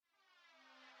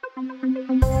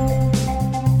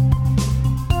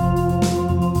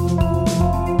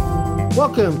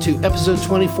Welcome to episode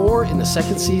 24 in the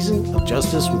second season of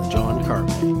Justice with John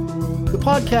Carpay, the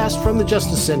podcast from the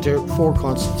Justice Center for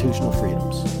Constitutional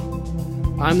Freedoms.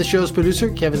 I'm the show's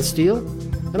producer, Kevin Steele,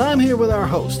 and I'm here with our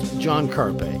host, John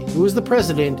Carpay, who is the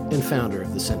president and founder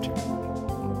of the center.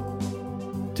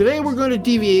 Today we're going to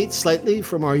deviate slightly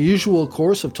from our usual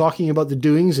course of talking about the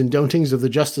doings and don'tings of the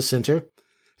Justice Center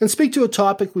and speak to a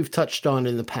topic we've touched on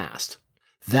in the past,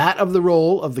 that of the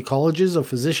role of the colleges of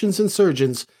physicians and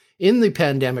surgeons in the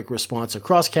pandemic response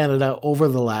across Canada over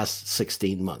the last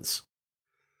 16 months.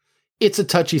 It's a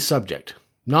touchy subject,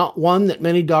 not one that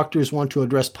many doctors want to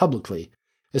address publicly,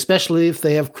 especially if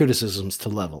they have criticisms to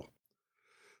level.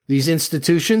 These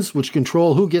institutions, which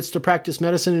control who gets to practice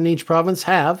medicine in each province,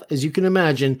 have, as you can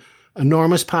imagine,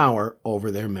 enormous power over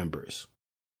their members.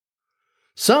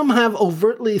 Some have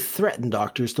overtly threatened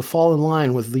doctors to fall in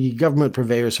line with the government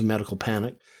purveyors of medical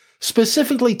panic,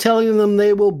 specifically telling them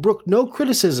they will brook no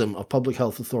criticism of public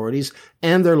health authorities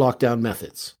and their lockdown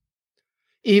methods.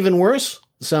 Even worse,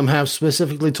 some have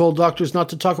specifically told doctors not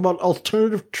to talk about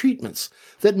alternative treatments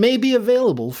that may be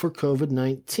available for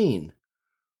COVID-19.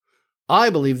 I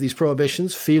believe these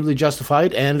prohibitions, feebly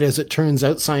justified and, as it turns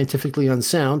out, scientifically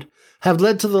unsound, have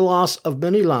led to the loss of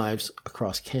many lives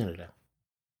across Canada.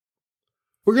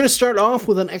 We're going to start off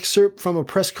with an excerpt from a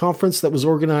press conference that was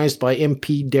organized by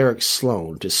MP Derek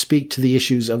Sloan to speak to the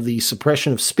issues of the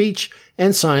suppression of speech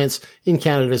and science in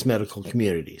Canada's medical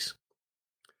communities.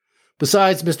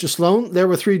 Besides Mr. Sloan, there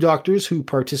were 3 doctors who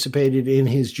participated in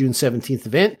his June 17th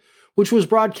event, which was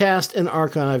broadcast and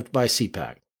archived by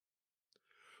CPAC.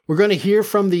 We're going to hear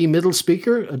from the middle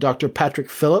speaker, Dr. Patrick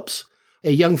Phillips,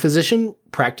 a young physician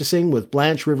practicing with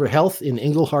Blanche River Health in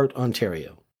Englehart,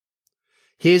 Ontario.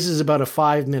 His is about a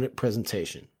 5-minute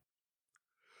presentation.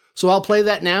 So I'll play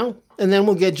that now, and then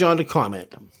we'll get John to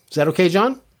comment. Is that okay,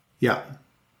 John? Yeah.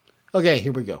 Okay,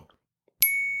 here we go.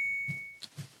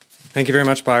 Thank you very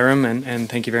much, Byram, and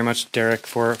thank you very much, Derek,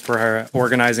 for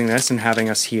organizing this and having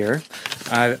us here.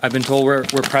 I've been told we're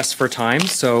pressed for time,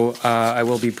 so I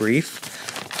will be brief.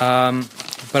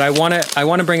 But I want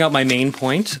to bring out my main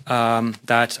point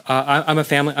that I'm a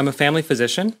family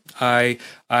physician. I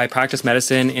practice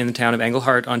medicine in the town of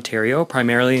Englehart, Ontario,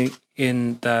 primarily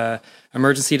in the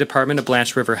emergency department of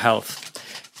Blanche River Health.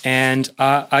 And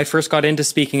I first got into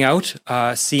speaking out,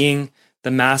 seeing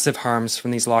the massive harms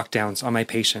from these lockdowns on my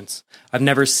patients. I've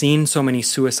never seen so many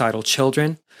suicidal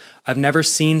children. I've never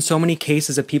seen so many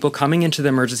cases of people coming into the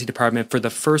emergency department for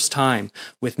the first time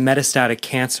with metastatic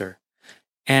cancer.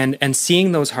 And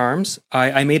seeing those harms,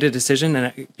 I made a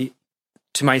decision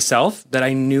to myself that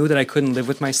I knew that I couldn't live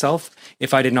with myself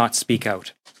if I did not speak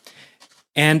out.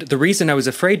 And the reason I was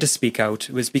afraid to speak out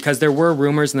was because there were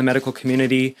rumors in the medical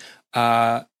community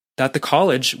that the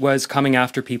college was coming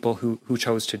after people who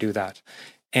chose to do that.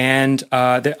 And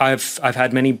I've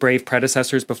had many brave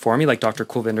predecessors before me, like Dr.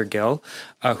 Kulvinder Gill,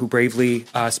 who bravely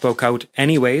spoke out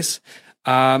anyways.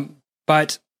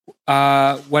 But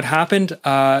what happened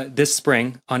this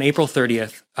spring, on April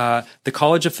 30th, the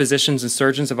College of Physicians and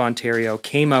Surgeons of Ontario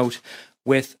came out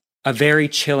with a very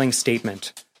chilling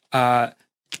statement,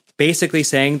 basically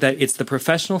saying that it's the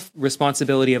professional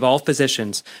responsibility of all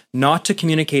physicians not to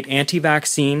communicate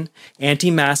anti-vaccine,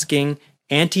 anti-masking,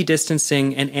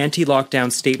 anti-distancing, and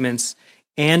anti-lockdown statements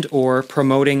and or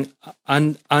promoting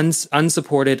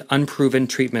unsupported, unproven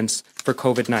treatments for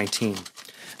COVID-19.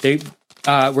 They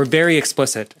were very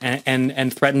explicit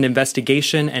and threatened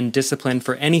investigation and discipline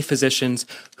for any physicians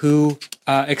who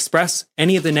express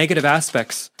any of the negative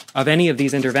aspects of any of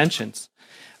these interventions,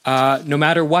 no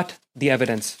matter what the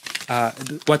evidence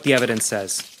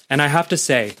says. And I have to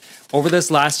say, over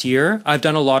this last year, I've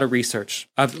done a lot of research.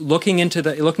 I've looking into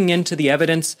the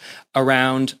evidence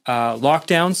around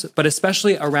lockdowns, but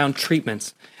especially around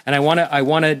treatments. And I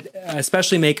want to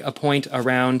especially make a point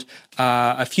around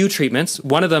a few treatments.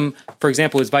 One of them, for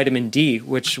example, is vitamin D,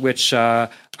 which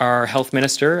our health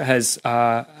minister has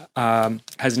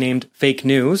named fake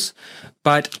news.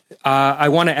 But I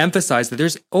want to emphasize that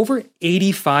there's over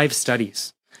 85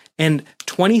 studies and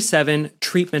 27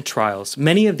 treatment trials.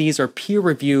 Many of these are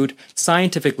peer-reviewed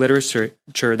scientific literature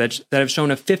that have shown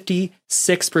a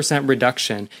 56%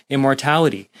 reduction in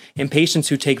mortality in patients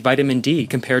who take vitamin D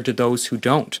compared to those who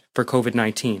don't for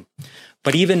COVID-19.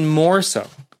 But even more so,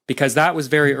 because that was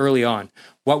very early on,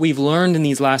 what we've learned in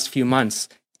these last few months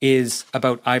is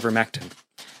about ivermectin.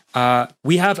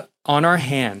 We have on our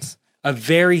hands a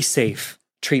very safe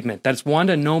treatment that's won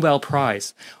a Nobel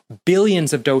Prize.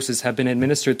 Billions of doses have been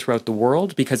administered throughout the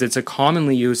world because it's a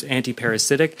commonly used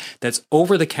antiparasitic that's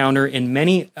over the counter in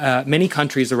many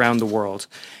countries around the world.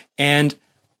 And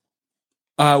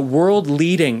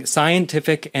world-leading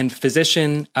scientific and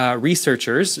physician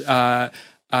researchers,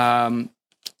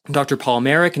 Dr. Paul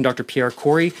Marik and Dr. Pierre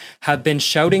Corey, have been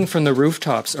shouting from the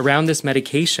rooftops around this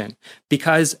medication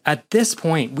because at this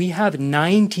point, we have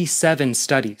 97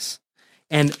 studies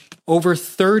and over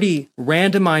 30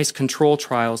 randomized control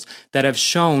trials that have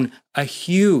shown a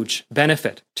huge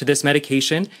benefit to this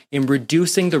medication in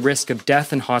reducing the risk of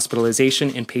death and hospitalization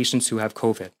in patients who have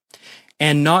COVID.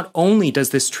 And not only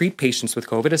does this treat patients with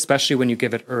COVID, especially when you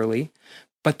give it early,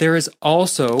 but there is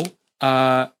also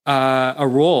a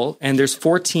role, and there's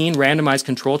 14 randomized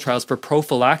control trials for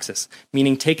prophylaxis,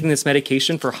 meaning taking this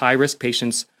medication for high-risk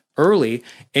patients early,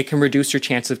 it can reduce your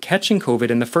chance of catching COVID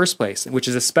in the first place, which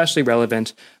is especially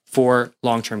relevant for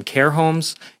long-term care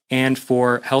homes and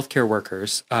for healthcare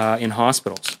workers in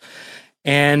hospitals.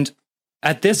 And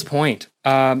at this point,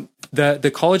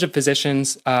 the College of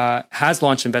Physicians has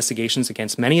launched investigations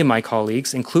against many of my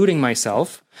colleagues, including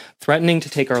myself, threatening to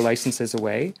take our licenses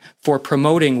away for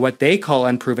promoting what they call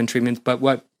unproven treatments, but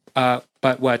what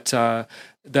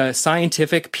the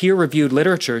scientific peer-reviewed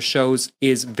literature shows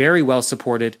is very well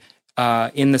supported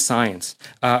in the science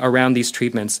around these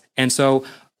treatments. And so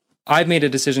I've made a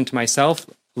decision to myself,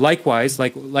 likewise,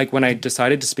 like when I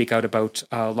decided to speak out about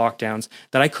lockdowns,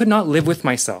 that I could not live with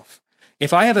myself.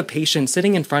 If I have a patient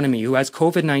sitting in front of me who has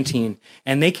COVID-19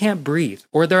 and they can't breathe,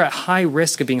 or they're at high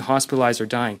risk of being hospitalized or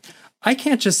dying, I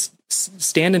can't just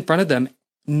stand in front of them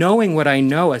knowing what I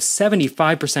know, a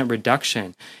 75%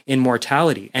 reduction in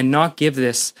mortality, and not give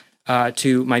this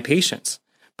to my patients.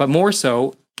 But more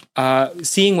so,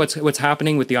 seeing what's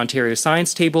happening with the Ontario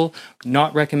Science Table,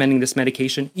 not recommending this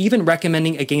medication, even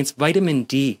recommending against vitamin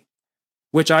D,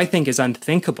 which I think is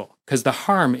unthinkable because the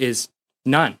harm is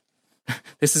none.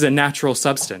 This is a natural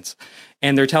substance.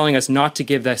 And they're telling us not to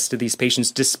give this to these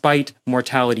patients despite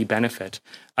mortality benefit.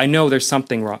 I know there's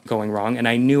something going wrong, and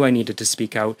I knew I needed to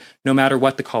speak out no matter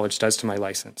what the college does to my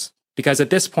license. Because at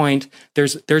this point,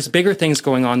 there's bigger things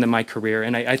going on than my career.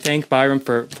 And I thank Byram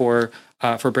for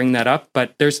bringing that up.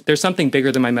 But there's something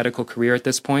bigger than my medical career at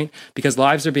this point because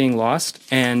lives are being lost,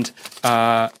 and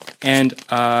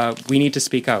we need to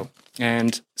speak out.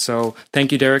 And so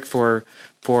thank you, Derek, for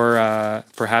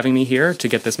having me here to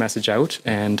get this message out.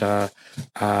 And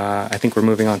I think we're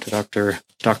moving on to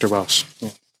Dr. Welsh. Yeah.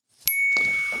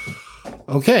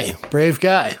 Okay, brave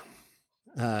guy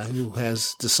who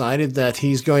has decided that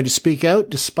he's going to speak out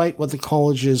despite what the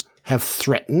colleges have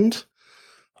threatened.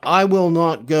 I will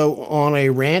not go on a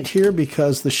rant here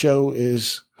because the show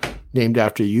is named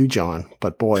after you, John.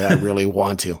 But boy, I really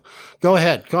want to. Go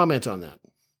ahead, comment on that.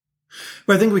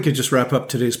 Well, I think we could just wrap up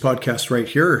today's podcast right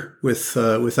here with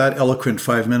that eloquent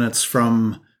 5 minutes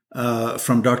from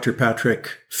Dr. Patrick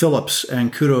Phillips,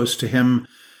 and kudos to him.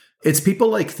 It's people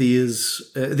like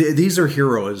these. These are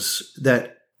heroes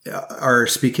that are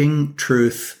speaking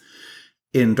truth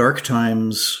in dark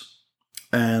times,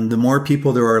 and the more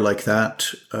people there are like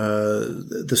that,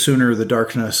 the sooner the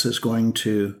darkness is going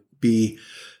to be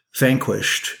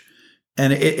vanquished.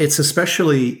 And it's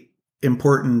especially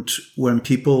important when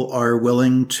people are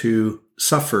willing to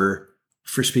suffer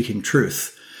for speaking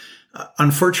truth.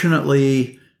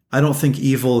 Unfortunately, I don't think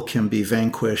evil can be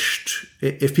vanquished.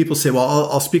 If people say, well,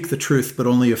 I'll speak the truth, but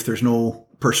only if there's no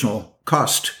personal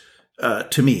cost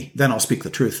to me, then I'll speak the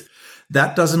truth.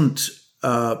 That doesn't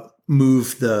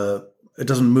move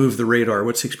the radar.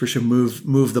 What's the expression?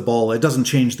 Move the ball. It doesn't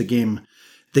change the game.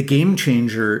 The game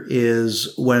changer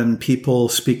is when people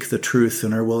speak the truth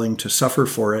and are willing to suffer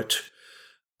for it.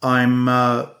 I'm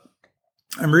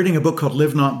reading a book called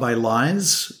Live Not by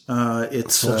Lies.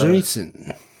 It's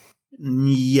Solzhenitsyn.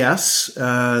 Yes,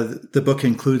 the book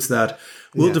includes that.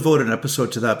 We'll devote an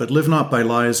episode to that. But Live Not by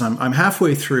Lies, I'm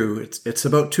halfway through. It's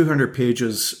about 200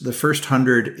 pages. The first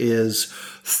 100 is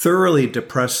thoroughly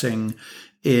depressing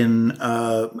in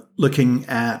looking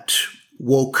at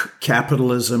woke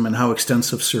capitalism and how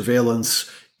extensive surveillance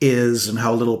is and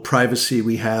how little privacy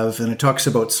we have. And it talks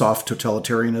about soft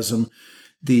totalitarianism.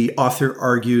 The author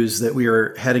argues that we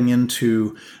are heading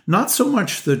into not so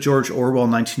much the George Orwell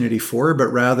 1984, but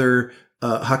rather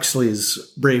Huxley's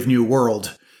Brave New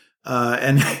World.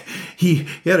 And he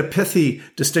had a pithy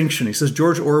distinction. He says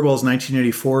George Orwell's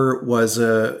 1984 was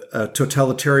a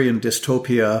totalitarian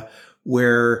dystopia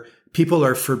where people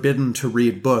are forbidden to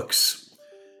read books.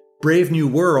 Brave New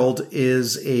World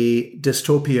is a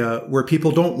dystopia where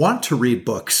people don't want to read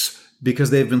books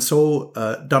because they've been so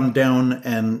dumbed down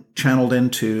and channeled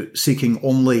into seeking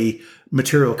only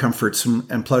material comforts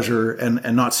and pleasure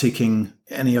and not seeking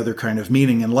any other kind of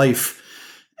meaning in life.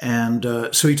 And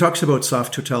so he talks about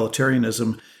soft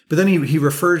totalitarianism. But then he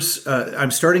refers,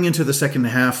 I'm starting into the second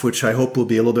half, which I hope will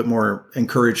be a little bit more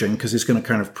encouraging because he's going to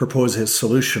kind of propose his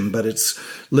solution. But it's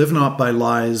live not by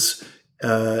lies.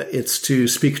 It's to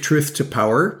speak truth to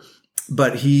power.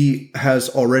 But he has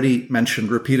already mentioned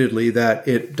repeatedly that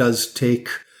it does take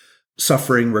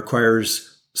suffering,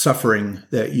 requires suffering,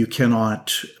 that you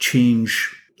cannot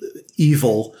change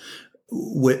evil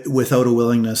without a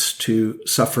willingness to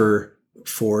suffer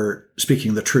for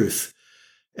speaking the truth.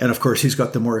 And of course, he's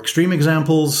got the more extreme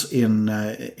examples in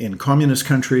communist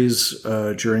countries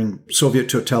during Soviet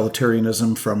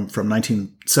totalitarianism from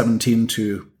 1917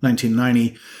 to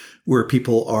 1990, where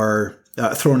people are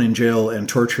thrown in jail and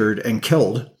tortured and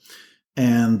killed.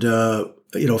 And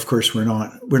of course, we're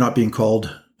not being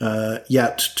called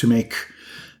yet to make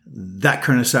that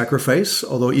kind of sacrifice.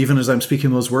 Although even as I'm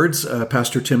speaking those words,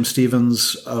 Pastor Tim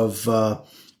Stevens of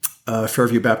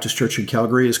Fairview Baptist Church in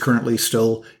Calgary is currently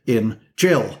still in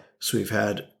jail. So we've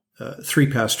had 3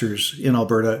 pastors in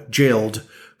Alberta jailed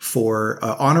for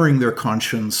honoring their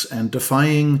conscience and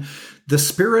defying the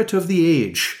spirit of the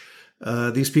age.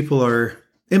 These people are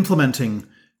implementing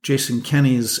Jason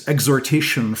Kenney's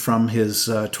exhortation from his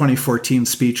 2014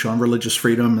 speech on religious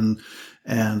freedom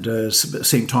and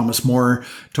St. Thomas More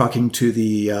talking to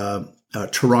the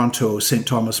Toronto St.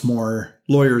 Thomas More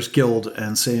Lawyers Guild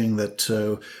and saying that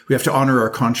we have to honor our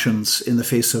conscience in the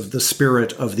face of the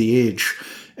spirit of the age.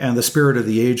 And the spirit of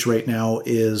the age right now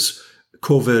is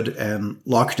COVID and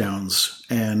lockdowns.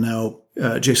 And now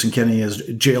Jason Kenney is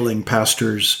jailing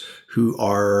pastors who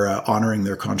are honoring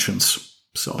their conscience.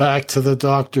 So back to the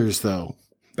doctors, though.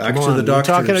 Back to the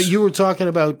doctors. You were talking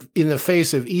about in the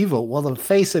face of evil. Well, the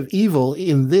face of evil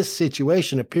in this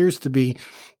situation appears to be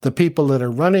the people that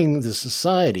are running the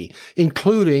society,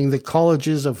 including the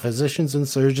colleges of physicians and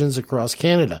surgeons across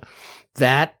Canada.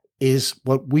 That is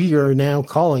what we are now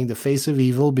calling the face of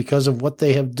evil because of what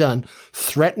they have done,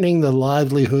 threatening the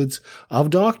livelihoods of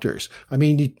doctors. I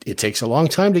mean, it takes a long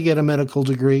time to get a medical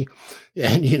degree,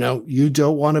 and, you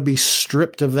don't want to be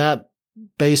stripped of that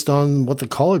based on what the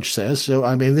college says. So,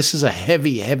 I mean, this is a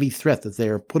heavy, heavy threat that they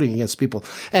are putting against people.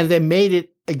 And they made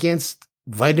it against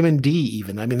vitamin D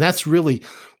even. I mean, that's really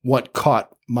what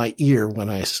caught my ear when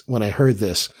I heard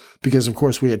this, because, of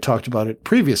course, we had talked about it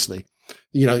previously.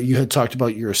 You had talked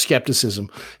about your skepticism,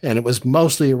 and it was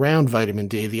mostly around vitamin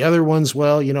D. The other ones,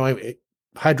 well,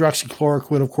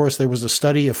 hydroxychloroquine, of course, there was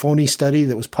a phony study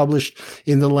that was published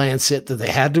in the Lancet that they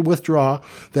had to withdraw,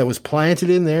 that was planted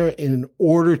in there in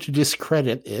order to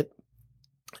discredit it.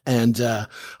 And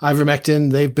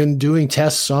ivermectin, they've been doing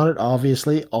tests on it,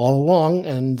 obviously, all along.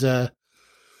 And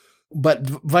but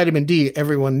vitamin D,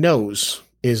 everyone knows,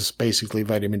 is basically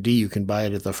vitamin D. You can buy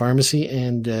it at the pharmacy,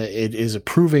 and it is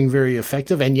proving very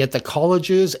effective. And yet the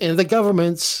colleges and the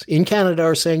governments in Canada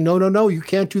are saying, no, you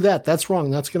can't do that. That's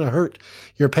wrong. That's going to hurt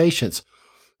your patients.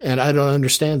 And I don't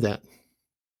understand that.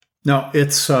 No,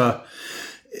 it's,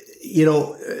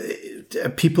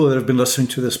 people that have been listening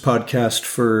to this podcast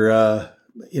for,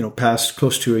 past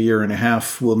close to a year and a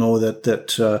half will know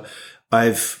that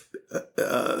I've,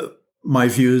 my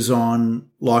views on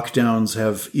lockdowns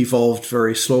have evolved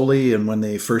very slowly. And when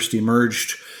they first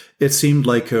emerged, it seemed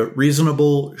like a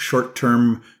reasonable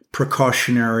short-term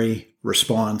precautionary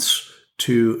response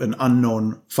to an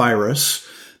unknown virus.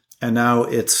 And now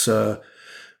it's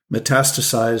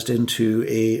metastasized into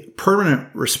a permanent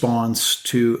response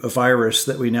to a virus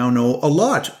that we now know a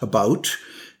lot about.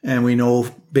 And we know,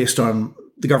 based on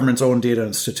the government's own data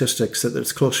and statistics, that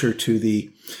it's closer to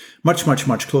the much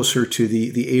closer to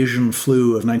the Asian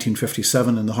flu of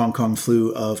 1957 and the Hong Kong flu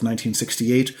of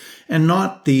 1968, and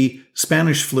not the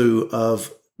Spanish flu of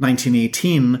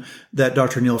 1918 that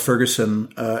Dr. Neil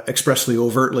Ferguson expressly,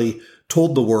 overtly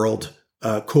told the world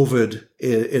COVID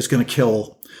is going to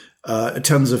kill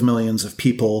tens of millions of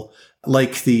people,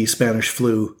 like the Spanish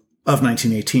flu of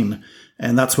 1918.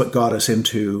 And that's what got us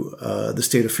into the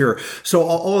state of fear. So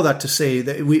all of that to say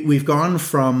that we've gone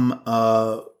from,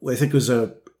 I think it was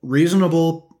a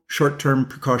reasonable short-term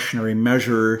precautionary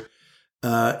measure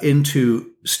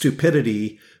into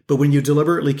stupidity. But when you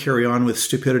deliberately carry on with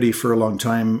stupidity for a long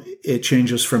time, it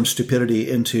changes from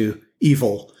stupidity into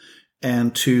evil.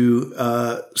 And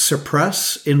to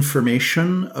suppress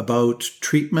information about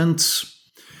treatments,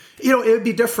 it would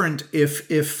be different if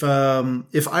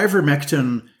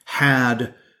ivermectin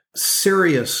had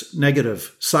serious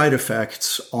negative side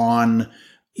effects on,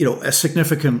 a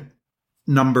significant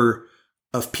number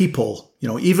of people,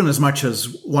 even as much as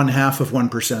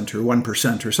 0.5% or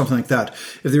 1% or something like that,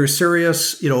 if there were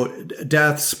serious,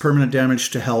 deaths, permanent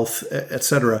damage to health,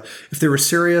 etc., if there were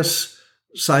serious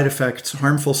side effects,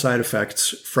 harmful side effects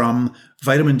from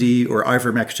vitamin D or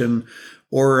ivermectin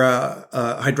or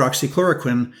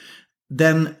hydroxychloroquine,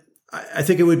 then I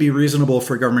think it would be reasonable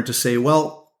for government to say,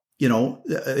 well,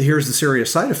 here's the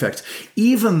serious side effects.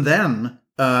 Even then,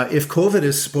 if COVID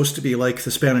is supposed to be like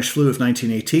the Spanish flu of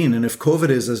 1918, and if COVID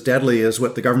is as deadly as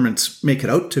what the governments make it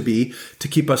out to be, to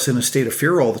keep us in a state of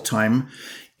fear all the time,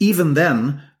 even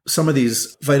then, some of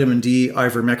these vitamin D,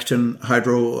 ivermectin,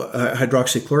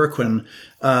 hydroxychloroquine,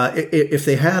 if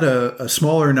they had a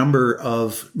smaller number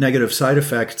of negative side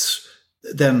effects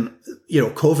than,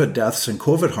 COVID deaths and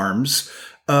COVID harms,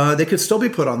 they could still be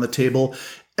put on the table,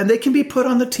 and they can be put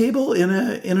on the table in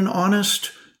an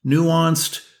honest,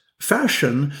 nuanced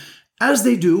fashion, as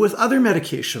they do with other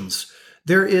medications.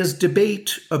 There is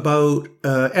debate about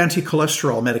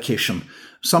anti-cholesterol medication.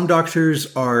 Some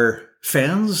doctors are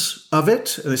fans of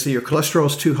it. They say your cholesterol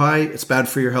is too high, it's bad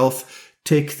for your health,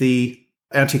 take the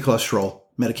anti-cholesterol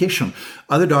medication.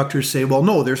 Other doctors say, well,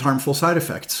 no, there's harmful side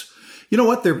effects. You know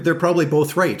what? They're probably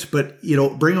both right, but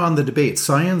bring on the debate.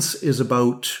 Science is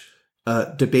about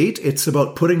debate. It's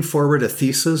about putting forward a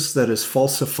thesis that is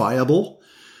falsifiable.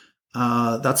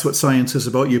 That's what science is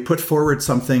about. You put forward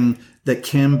something that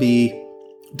can be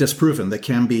disproven, that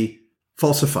can be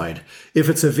falsified. If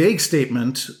it's a vague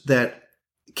statement that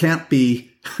can't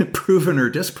be proven or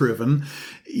disproven,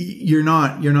 you're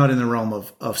not in the realm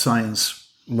of science.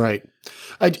 Right.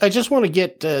 I just want to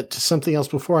get to something else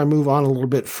before I move on a little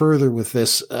bit further with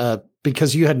this,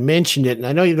 because you had mentioned it, and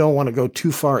I know you don't want to go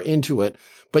too far into it,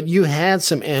 but you had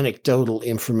some anecdotal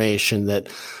information that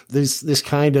this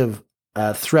kind of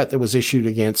threat that was issued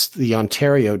against the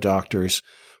Ontario doctors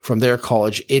from their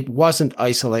college, it wasn't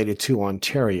isolated to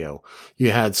Ontario.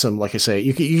 You had some, like I say,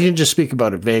 you can just speak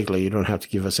about it vaguely. You don't have to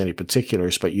give us any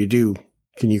particulars, but you do.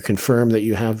 Can you confirm that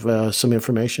you have some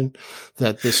information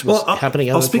that this was happening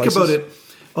other places?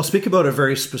 I'll speak about it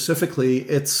very specifically.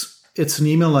 It's an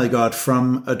email I got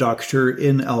from a doctor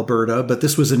in Alberta, but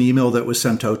this was an email that was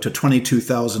sent out to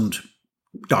 22,000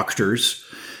 doctors.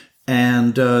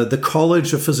 And the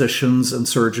College of Physicians and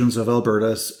Surgeons of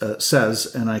Alberta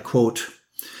says, and I quote,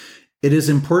 "It is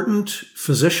important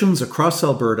physicians across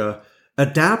Alberta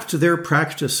adapt their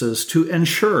practices to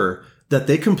ensure that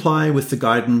they comply with the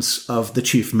guidance of the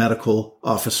Chief Medical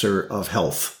Officer of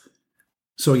Health."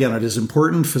 So again, it is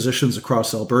important physicians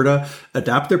across Alberta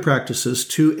adapt their practices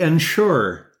to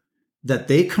ensure that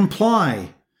they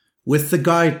comply with the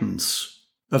guidance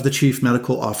of the Chief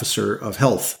Medical Officer of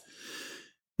Health.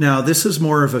 Now, this is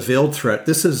more of a veiled threat.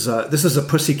 This is a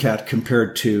pussycat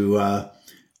compared to, let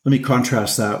me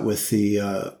contrast that with the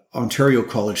Ontario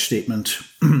College statement.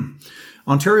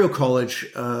 Ontario College,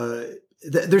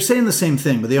 they're saying the same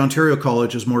thing, but the Ontario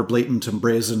College is more blatant and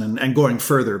brazen and going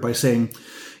further by saying,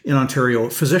 in Ontario,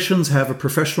 physicians have a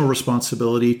professional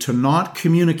responsibility to not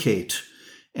communicate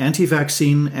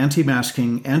anti-vaccine,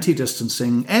 anti-masking,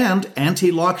 anti-distancing, and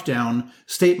anti-lockdown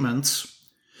statements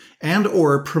and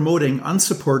or promoting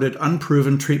unsupported,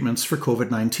 unproven treatments for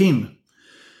COVID-19.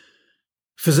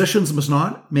 Physicians must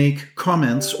not make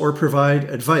comments or provide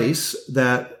advice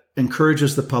that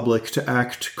encourages the public to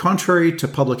act contrary to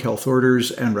public health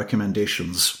orders and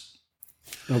recommendations.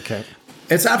 Okay.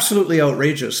 It's absolutely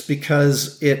outrageous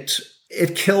because it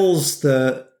kills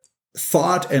the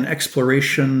thought and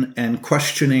exploration and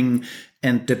questioning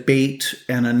and debate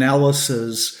and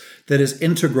analysis that is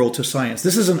integral to science.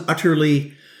 This is an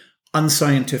utterly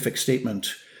unscientific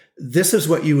statement. This is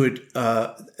what you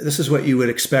would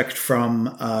expect from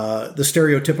the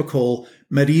stereotypical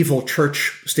medieval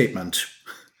church statement.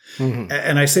 Mm-hmm.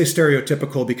 And I say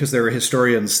stereotypical because there are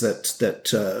historians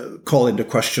that call into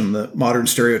question the modern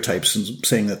stereotypes and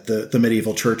saying that the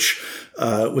medieval church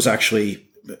was actually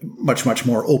much, much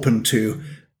more open to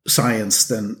science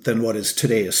than what is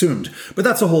today assumed. But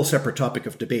that's a whole separate topic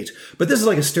of debate. But this is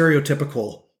like a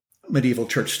stereotypical medieval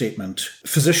church statement.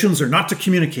 Physicians are not to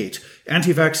communicate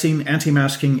anti-vaccine,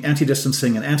 anti-masking,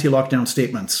 anti-distancing, and anti-lockdown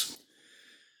statements.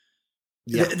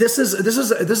 Yeah. This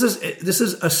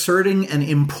is asserting and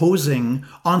imposing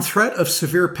on threat of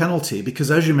severe penalty,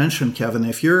 because as you mentioned, Kevin,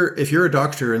 if you're a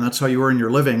doctor and that's how you earn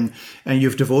your living, and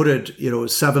you've devoted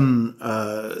 7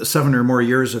 or more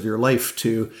years of your life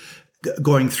to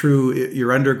going through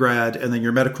your undergrad and then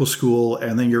your medical school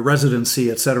and then your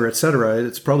residency, et cetera,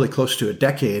 it's probably close to a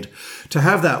decade, to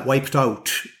have that wiped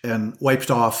out and wiped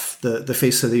off the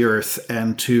face of the earth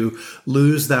and to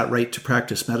lose that right to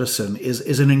practice medicine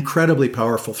is an incredibly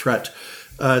powerful threat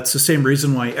It's the same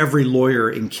reason why every lawyer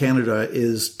in Canada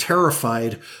is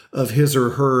terrified of his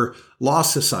or her law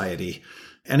society.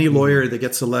 Any lawyer that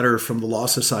gets a letter from the Law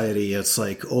Society, it's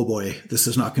like, oh boy, this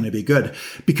is not going to be good.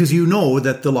 Because you know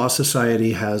that the Law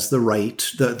Society has the right,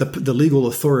 the legal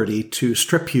authority to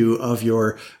strip you of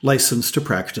your license to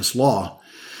practice law.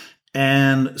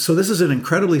 And so this is an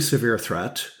incredibly severe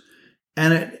threat.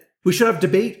 And we should have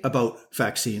debate about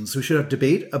vaccines. We should have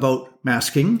debate about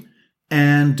masking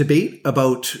and debate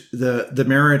about the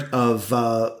merit of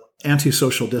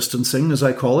antisocial distancing, as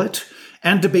I call it,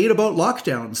 and debate about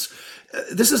lockdowns.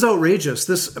 This is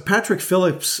outrageous. Patrick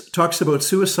Phillips talks about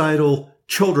suicidal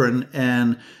children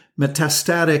and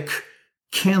metastatic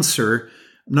cancer.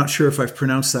 I'm not sure if I've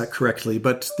pronounced that correctly,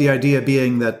 but the idea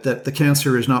being that the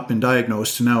cancer has not been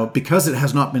diagnosed. Now, because it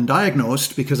has not been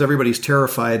diagnosed, because everybody's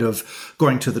terrified of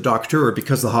going to the doctor, or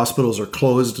because the hospitals are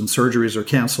closed and surgeries are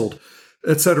canceled,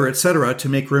 et cetera, to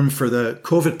make room for the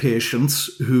COVID patients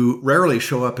who rarely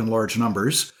show up in large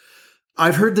numbers.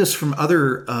 I've heard this from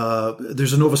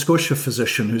there's a Nova Scotia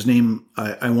physician whose name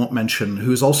I won't mention,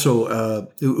 who's also,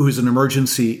 who's an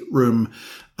emergency room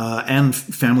and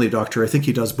family doctor. I think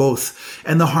he does both.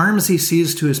 And the harms he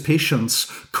sees to his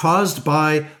patients caused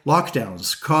by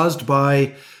lockdowns, caused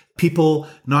by people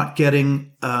not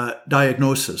getting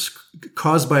diagnosis,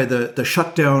 caused by the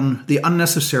shutdown, the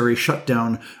unnecessary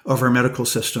shutdown of our medical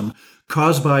system,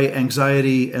 caused by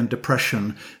anxiety and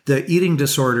depression, the eating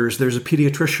disorders. There's a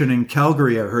pediatrician in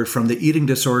Calgary I heard from. The eating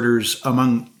disorders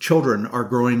among children are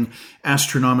growing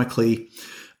astronomically.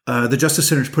 The Justice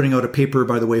Center is putting out a paper,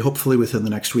 by the way, hopefully within the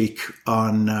next week,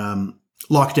 on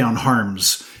lockdown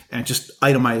harms, and just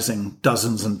itemizing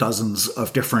dozens and dozens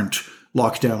of different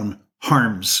lockdown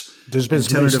harms. There's been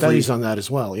some studies on that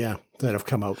as well, that have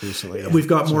come out recently. Yeah. We've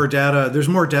got more data. There's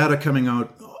more data coming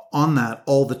out on that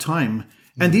all the time.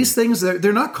 And these things,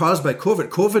 they're not caused by COVID.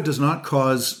 COVID does not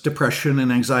cause depression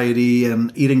and anxiety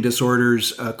and eating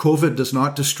disorders. COVID does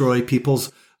not destroy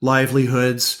people's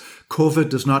livelihoods. COVID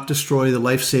does not destroy the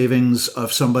life savings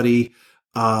of somebody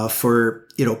for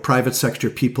private sector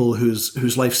people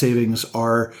whose life savings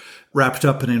are wrapped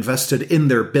up and invested in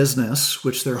their business,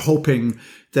 which they're hoping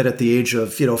that at the age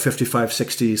of 55,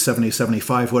 60, 70,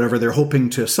 75, whatever, they're hoping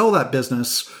to sell that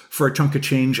business for a chunk of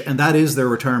change, and that is their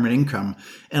retirement income.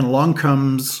 And along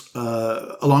come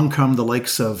the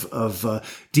likes of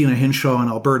Dina Hinshaw in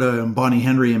Alberta and Bonnie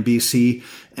Henry in BC,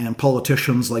 and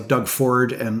politicians like Doug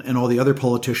Ford and all the other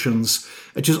politicians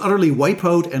that just utterly wipe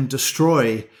out and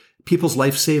destroy people's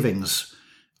life savings.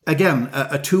 Again,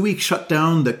 a 2-week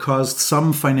shutdown that caused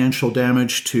some financial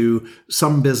damage to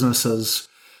some businesses.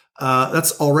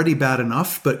 That's already bad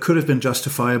enough, but could have been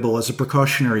justifiable as a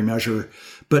precautionary measure.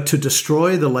 But to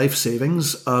destroy the life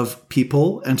savings of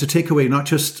people and to take away not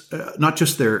just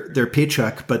their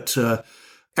paycheck, but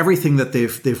everything that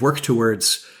they've worked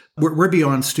towards, we're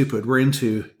beyond stupid. We're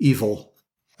into evil.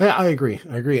 I agree.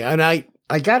 And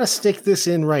I got to stick this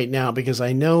in right now because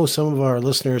I know some of our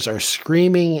listeners are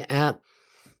screaming at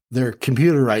their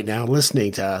computer right now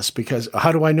listening to us. Because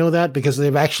how do I know that? Because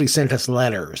they've actually sent us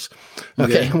letters.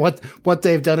 Okay. What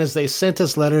they've done is they sent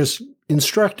us letters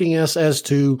instructing us as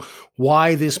to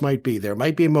why this might be. There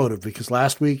might be a motive, because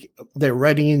last week they're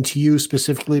writing into you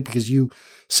specifically because you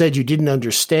said you didn't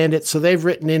understand it. So they've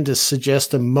written in to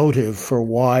suggest a motive for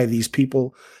why these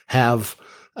people have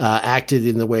acted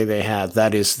in the way they have.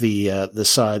 That is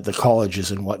the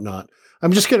colleges and whatnot.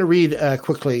 I'm just going to read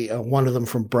quickly one of them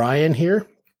from Brian here.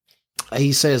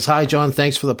 He says, "Hi, John.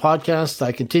 Thanks for the podcast.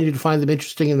 I continue to find them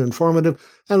interesting and informative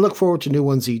and look forward to new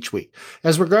ones each week.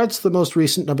 As regards to the most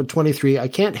recent, number 23, I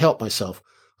can't help myself.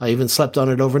 I even slept on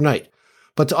it overnight.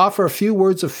 But to offer a few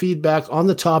words of feedback on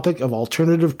the topic of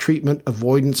alternative treatment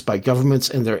avoidance by governments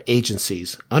and their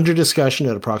agencies, under discussion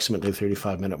at approximately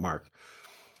 35-minute mark.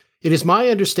 It is my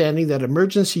understanding that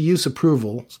emergency use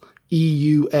approvals,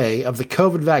 EUA, of the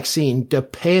COVID vaccine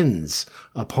depends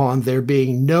upon there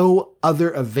being no other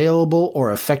available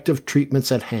or effective treatments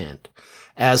at hand.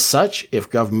 As such, if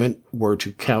government were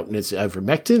to countenance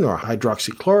ivermectin or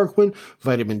hydroxychloroquine,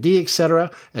 vitamin D,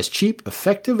 etc., as cheap,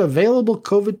 effective, available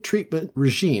COVID treatment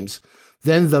regimes,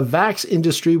 then the vax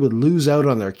industry would lose out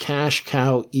on their cash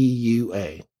cow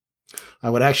EUA. I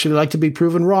would actually like to be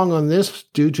proven wrong on this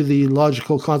due to the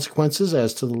logical consequences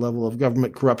as to the level of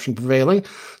government corruption prevailing.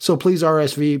 So please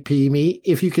RSVP me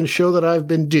if you can show that I've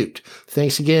been duped.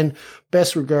 Thanks again.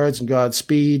 Best regards and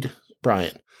Godspeed,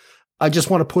 Brian." I just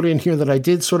want to put in here that I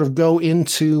did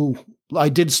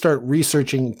start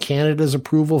researching Canada's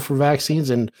approval for vaccines,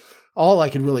 and all I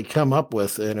could really come up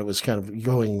with, and it was kind of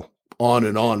going on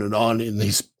and on and on in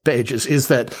these pages, is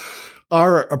that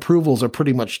our approvals are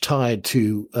pretty much tied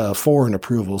to foreign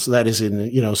approvals. That is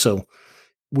so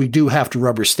we do have to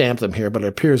rubber stamp them here, but it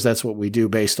appears that's what we do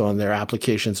based on their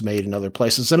applications made in other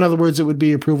places. In other words, it would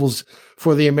be approvals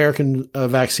for the American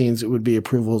vaccines. It would be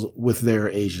approvals with their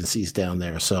agencies down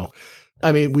there. So,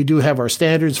 I mean, we do have our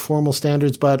standards, formal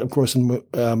standards, but of course, in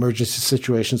emergency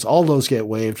situations, all those get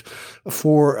waived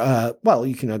for,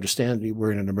 you can understand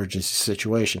we're in an emergency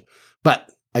situation. But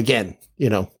again,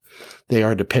 they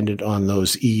are dependent on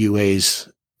those EUAs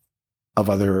of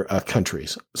other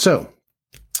countries. So,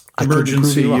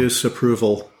 emergency use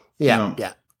approval.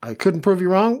 Yeah. I couldn't prove you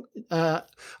wrong. I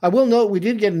will note we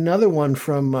did get another one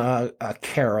from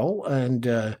Carol,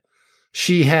 and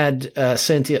she had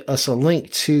sent us a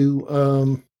link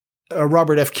to a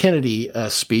Robert F. Kennedy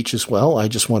speech as well. I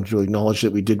just wanted to acknowledge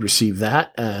that we did receive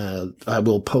that. I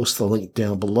will post the link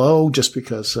down below just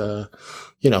because,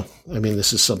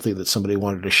 this is something that somebody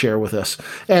wanted to share with us.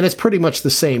 And it's pretty much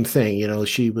the same thing.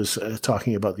 She was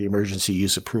talking about the emergency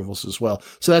use approvals as well.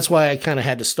 So that's why I kind of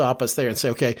had to stop us there and say,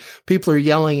 okay, people are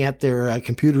yelling at their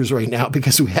computers right now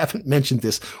because we haven't mentioned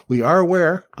this. We are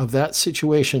aware of that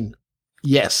situation.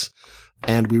 Yes.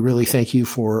 And we really thank you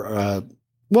for,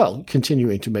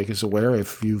 continuing to make us aware.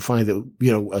 If you find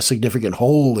that, a significant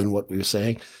hole in what we were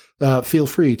saying, feel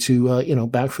free to,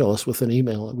 backfill us with an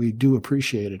email. We do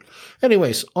appreciate it.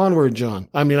 Anyways, onward, John.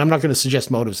 I mean, I'm not going to suggest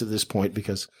motives at this point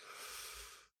because.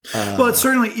 Well, it's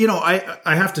certainly,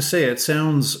 I have to say it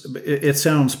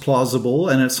sounds plausible,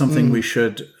 and it's something we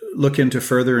should look into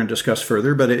further and discuss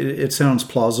further, but it sounds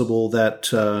plausible that,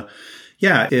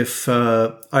 if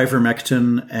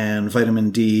ivermectin and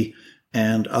vitamin D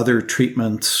and other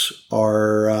treatments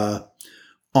are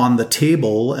on the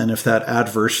table, and if that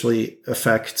adversely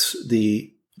affects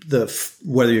the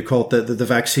whether you call it the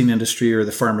vaccine industry or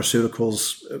the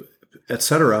pharmaceuticals, et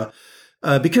cetera,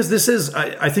 because this is,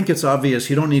 I think it's obvious.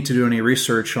 You don't need to do any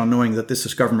research on knowing that this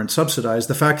is government subsidized.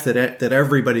 The fact that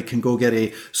everybody can go get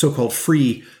a so-called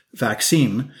free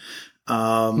vaccine.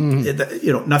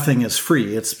 Nothing is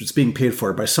free. It's being paid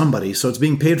for by somebody. So it's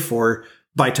being paid for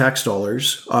by tax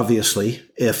dollars. Obviously,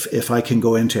 if I can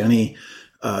go into any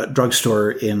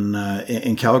drugstore in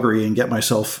Calgary and get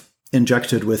myself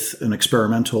injected with an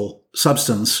experimental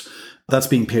substance, that's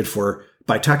being paid for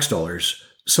by tax dollars.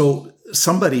 So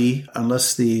somebody,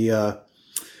 unless the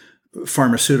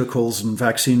pharmaceuticals and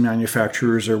vaccine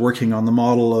manufacturers are working on the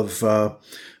model of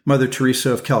Mother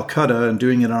Teresa of Calcutta and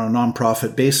doing it on a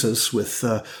nonprofit basis with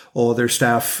all their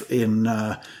staff in,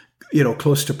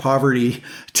 close to poverty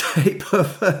type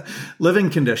of living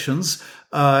conditions.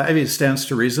 It stands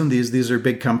to reason these are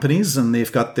big companies, and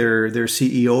they've got their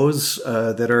CEOs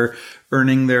that are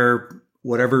earning their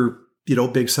whatever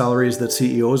big salaries that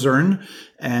CEOs earn,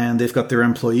 and they've got their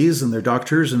employees and their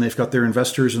doctors, and they've got their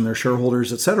investors and their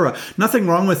shareholders, etc. Nothing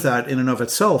wrong with that in and of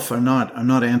itself. I'm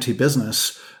not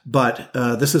anti-business. But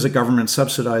this is a government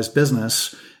subsidized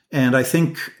business. And I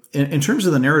think in terms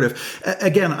of the narrative,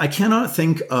 again, I cannot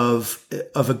think of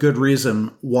a good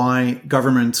reason why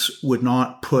governments would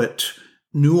not put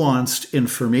nuanced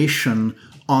information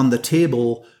on the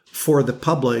table for the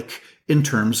public in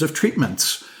terms of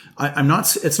treatments.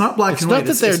 It's not black and white.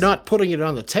 It's not that they're not putting it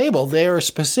on the table. They are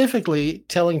specifically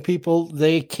telling people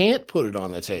they can't put it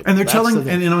on the table. And they're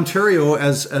and in Ontario,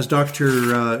 as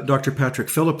Dr. Patrick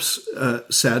Phillips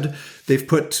said, they've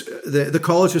put, the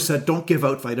college has said, don't give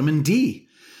out vitamin D.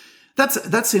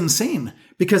 That's insane.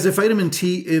 Because if vitamin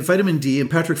D,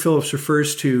 and Patrick Phillips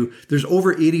refers to, there's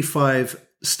over 85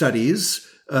 studies,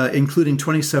 including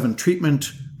 27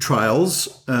 treatment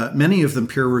trials, many of them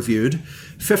peer-reviewed,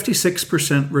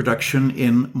 56% reduction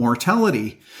in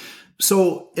mortality.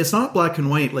 So it's not black and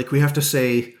white. Like we have to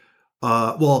say,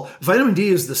 vitamin D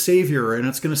is the savior and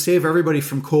it's going to save everybody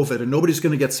from COVID and nobody's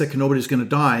going to get sick and nobody's going to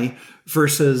die,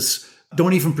 versus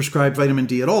don't even prescribe vitamin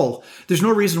D at all. There's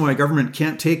no reason why government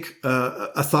can't take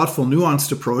a thoughtful,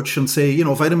 nuanced approach and say,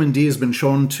 vitamin D has been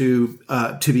shown to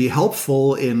be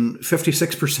helpful in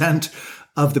 56%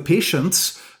 of the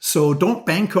patients. So don't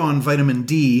bank on vitamin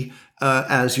D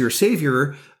as your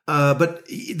savior. But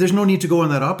there's no need to go in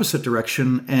that opposite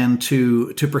direction and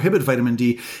to prohibit vitamin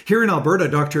D. Here in Alberta,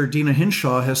 Dr. Dina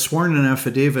Hinshaw has sworn in an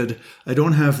affidavit. I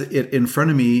don't have it in front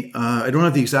of me. I don't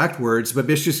have the exact words, but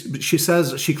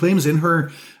she claims in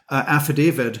her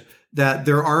affidavit that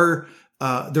there are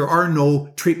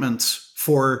no treatments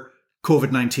for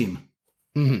COVID-19.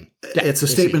 Mm-hmm. Yeah, it's a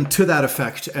statement to that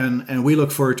effect, and we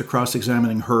look forward to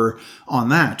cross-examining her on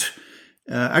that.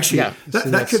 That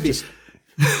could be...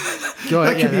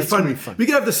 That could be fun. We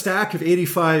could have the stack of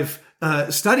 85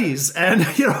 studies, and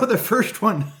the first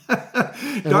one,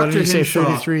 Dr. Hinshaw.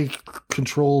 33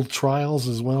 controlled trials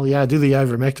as well. Yeah, do the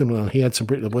ivermectin one. He had some,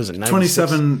 was it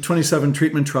 27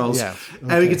 treatment trials. Yeah.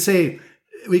 Okay. And we could say,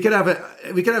 we could have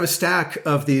a stack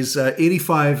of these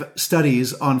 85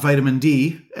 studies on vitamin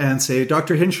D and say,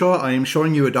 Dr. Hinshaw, I am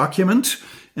showing you a document,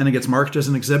 and it gets marked as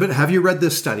an exhibit. Have you read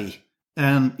this study?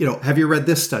 And, have you read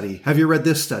this study? Have you read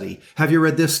this study? Have you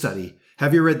read this study?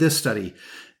 Have you read this study?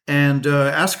 And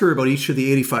ask her about each of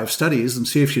the 85 studies and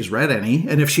see if she's read any.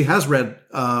 And if she has read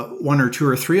one or two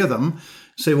or three of them,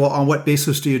 say, well, on what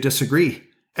basis do you disagree?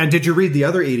 And did you read the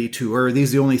other 82, or are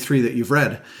these the only three that you've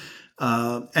read?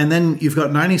 And then you've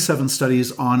got 97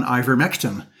 studies on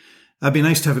ivermectin. That'd be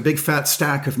nice to have a big fat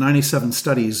stack of 97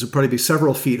 studies. It'd probably be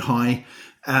several feet high,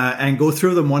 and go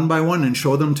through them one by one and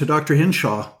show them to Dr.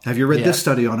 Hinshaw. Have you read this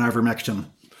study on ivermectin?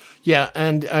 Yeah.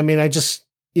 And I mean, I just,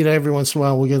 every once in a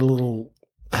while we'll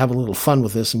have a little fun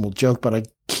with this and we'll joke, but I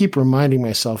keep reminding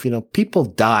myself, people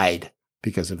died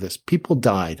because of this. People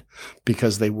died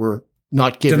because they were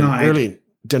not given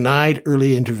denied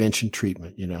early intervention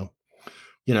treatment,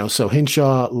 so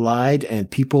Hinshaw lied and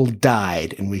people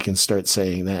died, and we can start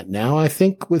saying that now. I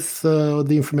think with the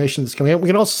information that's coming out, we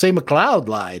can also say McLeod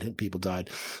lied and people died.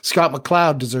 Scott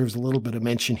McLeod deserves a little bit of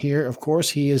mention here. Of course,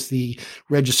 he is the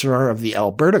registrar of the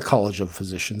Alberta College of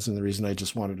Physicians, and the reason I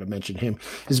just wanted to mention him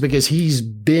is because he's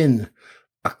been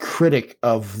a critic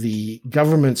of the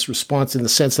government's response in the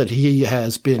sense that he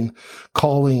has been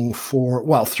calling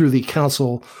for, through the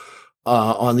Council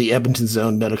on the Edmonton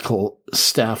Zone Medical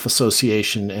Staff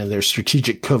Association and their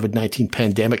strategic COVID-19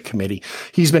 pandemic committee.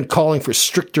 He's been calling for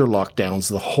stricter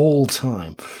lockdowns the whole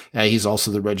time. He's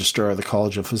also the registrar of the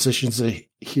College of Physicians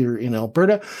here in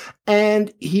Alberta.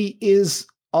 And he is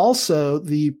also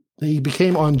he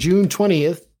became on June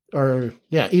 20th,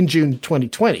 in June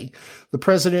 2020, the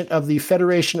president of the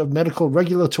Federation of Medical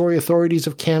Regulatory Authorities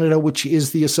of Canada, which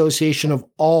is the association of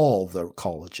all the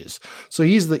colleges. So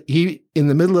he in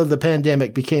the middle of the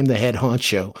pandemic became the head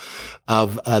honcho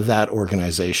of that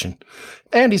organization.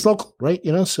 And he's local, right?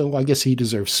 So I guess he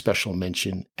deserves special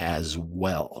mention as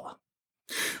well.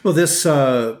 Well, this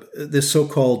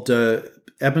so-called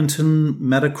Edmonton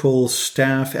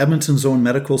Zone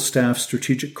Medical Staff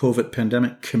Strategic COVID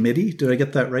Pandemic Committee. Did I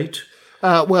get that right?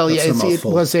 It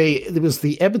was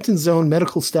the Edmonton Zone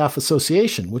Medical Staff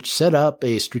Association, which set up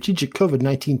a strategic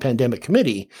COVID-19 pandemic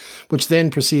committee, which then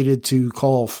proceeded to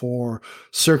call for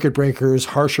circuit breakers,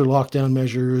 harsher lockdown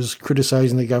measures,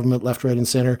 criticizing the government left, right, and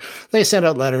center. They sent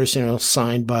out letters,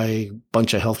 signed by a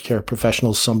bunch of healthcare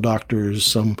professionals, some doctors,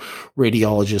 some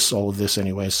radiologists, all of this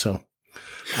anyway. So.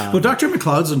 Well, Dr.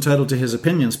 McLeod's entitled to his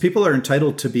opinions. People are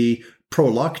entitled to be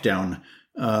pro-lockdown.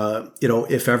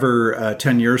 If ever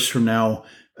 10 years from now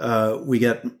we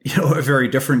get a very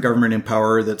different government in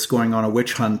power that's going on a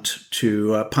witch hunt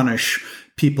to punish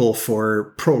people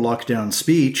for pro-lockdown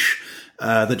speech,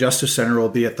 the Justice Centre will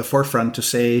be at the forefront to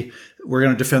say we're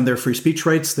going to defend their free speech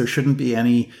rights. There shouldn't be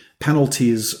any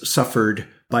penalties suffered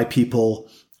by people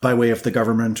by way of the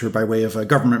government or by way of a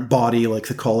government body like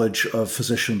the College of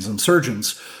Physicians and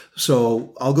Surgeons.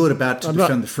 So I'll go to bat to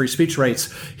defend the free speech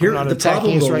rights. Here, the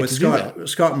problem though with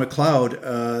Scott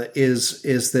McLeod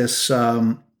is this.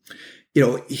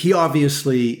 He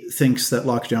obviously thinks that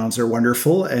lockdowns are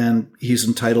wonderful, and he's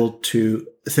entitled to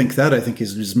think that. I think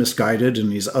he's misguided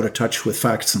and he's out of touch with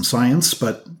facts and science,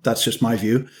 but that's just my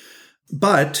view.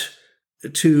 But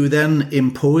to then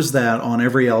impose that on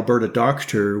every Alberta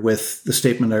doctor with the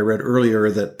statement I read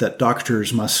earlier that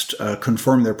doctors must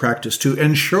conform their practice to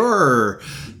ensure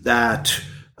that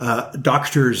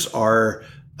doctors are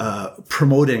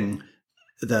promoting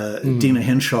the Dina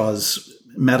Hinshaw's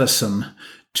medicine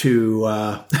to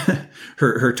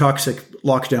her toxic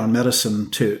lockdown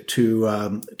medicine to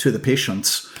the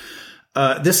patients.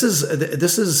 This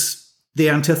is the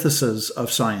antithesis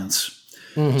of science.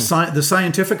 Mm-hmm. The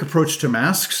scientific approach to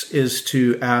masks is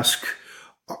to ask,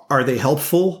 are they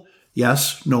helpful?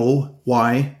 Yes, no,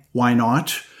 why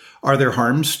not? Are there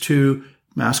harms to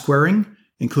mask wearing,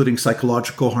 including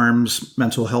psychological harms,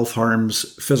 mental health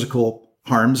harms, physical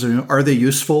harms? Are they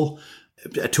useful?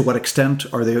 To what extent?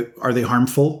 Are they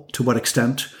harmful? To what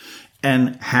extent?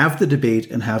 And have the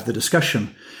debate and have the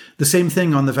discussion. The same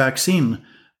thing on the vaccine.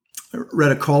 I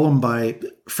read a column by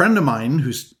a friend of mine,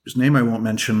 whose name I won't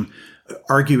mention,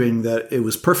 arguing that it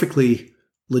was perfectly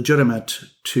legitimate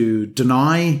to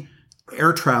deny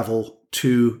air travel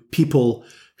to people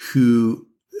who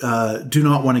do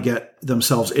not want to get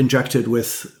themselves injected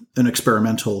with an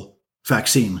experimental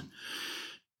vaccine.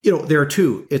 There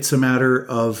too, it's a matter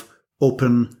of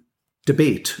open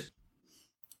debate.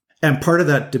 And part of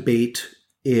that debate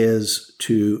is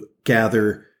to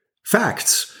gather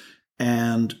facts.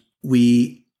 And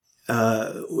we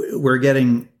we're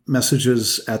getting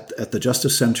messages at the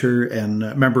Justice Centre, and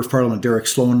Member of Parliament Derek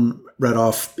Sloan read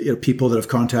off people that have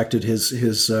contacted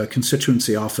his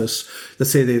constituency office that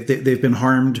say they've been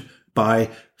harmed by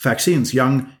vaccines,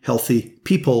 young, healthy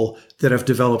people that have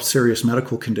developed serious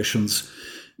medical conditions.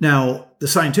 Now, the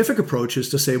scientific approach is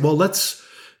to say, well, let's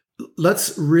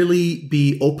really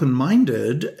be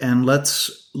open-minded and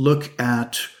let's look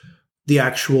at the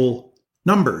actual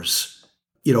numbers.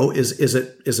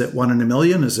 Is it 1 in a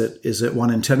million? Is it 1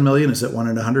 in 10 million? Is it 1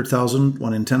 in 100,000,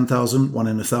 1 in 10,000, 1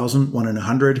 in 1,000, 1 in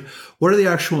 100? What are the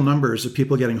actual numbers of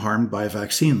people getting harmed by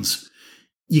vaccines?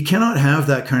 You cannot have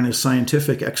that kind of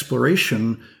scientific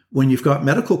exploration when you've got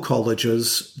medical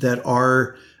colleges that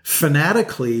are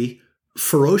fanatically,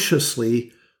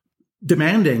 ferociously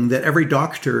demanding that every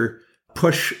doctor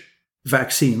push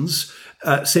vaccines.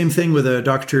 Same thing with a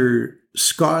Dr.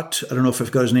 Scott. I don't know if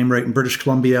I've got his name right, in British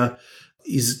Columbia.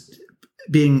 He's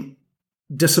being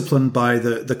disciplined by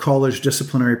the college.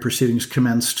 Disciplinary proceedings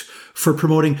commenced for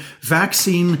promoting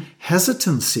vaccine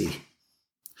hesitancy.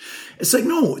 It's like,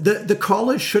 no, the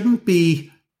college shouldn't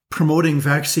be promoting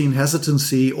vaccine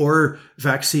hesitancy or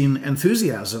vaccine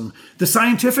enthusiasm. The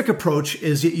scientific approach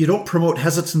is you don't promote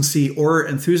hesitancy or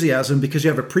enthusiasm because you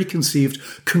have a preconceived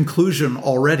conclusion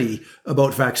already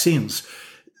about vaccines.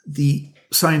 The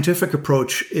scientific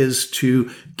approach is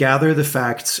to gather the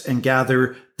facts and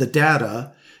gather the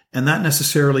data, and that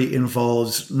necessarily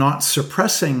involves not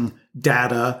suppressing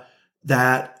data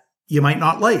that you might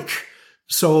not like.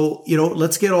 So,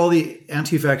 let's get all the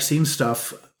anti-vaccine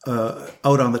stuff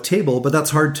out on the table, but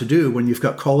that's hard to do when you've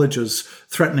got colleges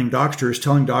threatening doctors,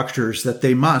 telling doctors that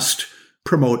they must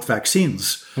promote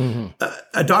vaccines. Mm-hmm.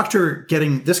 A doctor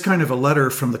getting this kind of a letter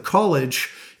from the college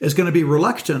is going to be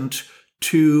reluctant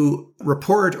to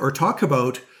report or talk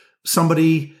about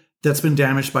somebody that's been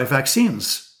damaged by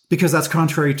vaccines because that's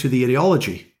contrary to the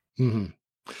ideology. Mm-hmm.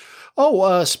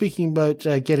 Oh, speaking about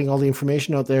getting all the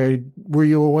information out there, were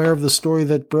you aware of the story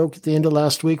that broke at the end of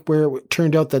last week where it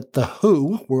turned out that the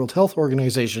WHO, World Health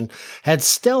Organization, had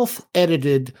stealth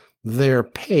edited their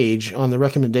page on the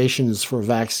recommendations for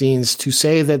vaccines to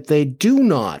say that they do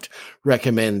not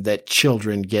recommend that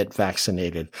children get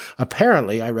vaccinated.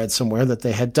 Apparently, I read somewhere that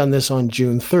they had done this on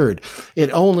June 3rd.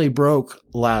 It only broke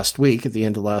last week, at the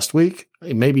end of last week,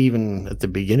 maybe even at the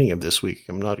beginning of this week.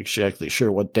 I'm not exactly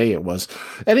sure what day it was.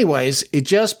 Anyways, it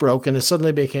just broke and it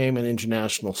suddenly became an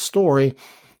international story.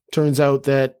 Turns out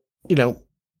that,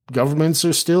 governments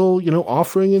are still,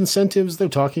 offering incentives. They're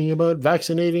talking about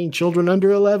vaccinating children under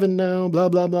 11 now, blah,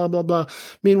 blah, blah, blah, blah.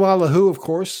 Meanwhile, the WHO, of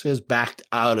course, has backed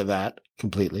out of that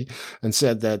completely and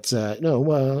said that,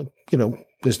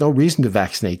 there's no reason to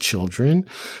vaccinate children.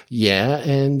 Yeah.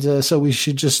 And so we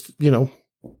should just,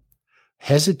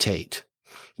 hesitate.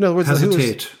 In other words,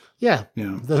 hesitate. The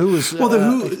WHO is... Well,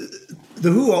 the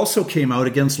WHO also came out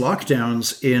against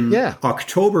lockdowns in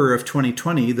October of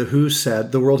 2020. The WHO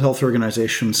said, the World Health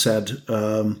Organization said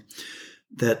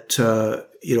that the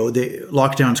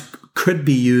lockdowns could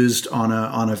be used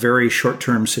on a very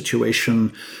short-term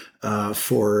situation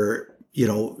for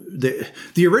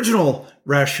the original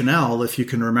rationale, if you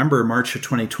can remember, March of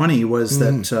 2020 was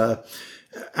that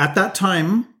at that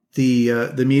time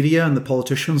the media and the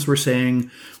politicians were saying,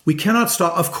 we cannot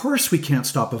stop. Of course, we can't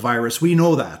stop a virus. We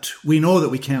know that. We know that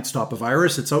we can't stop a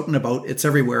virus. It's out and about. It's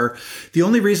everywhere. The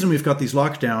only reason we've got these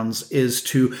lockdowns is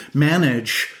to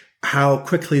manage how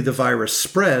quickly the virus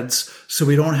spreads so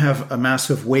we don't have a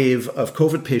massive wave of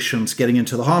COVID patients getting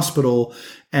into the hospital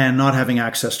and not having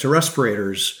access to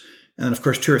respirators. And then, of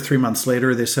course, 2 or 3 months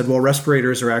later, they said, well,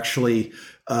 respirators are actually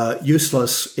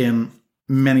useless in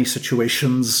many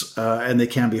situations, and they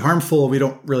can be harmful. We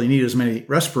don't really need as many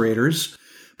respirators.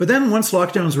 But then once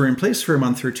lockdowns were in place for a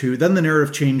month or two, then the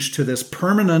narrative changed to this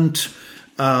permanent,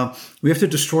 we have to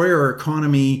destroy our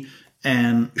economy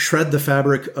and shred the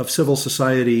fabric of civil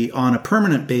society on a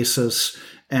permanent basis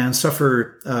and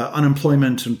suffer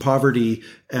unemployment and poverty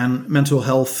and mental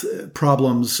health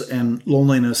problems and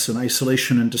loneliness and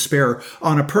isolation and despair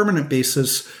on a permanent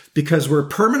basis because we're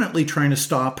permanently trying to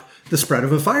stop the spread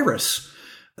of a virus.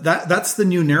 That's the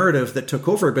new narrative that took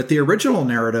over. But the original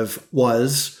narrative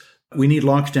was we need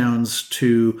lockdowns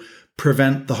to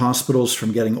prevent the hospitals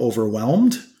from getting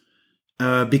overwhelmed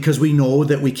because we know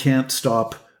that we can't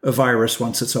stop a virus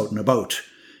once it's out and about.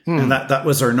 And that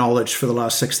was our knowledge for the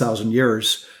last 6,000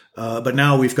 years. But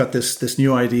now we've got this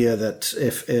new idea that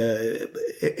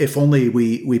if only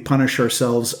we punish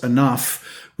ourselves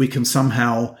enough, we can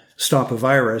somehow stop a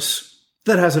virus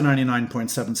that has a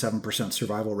 99.77%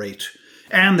 survival rate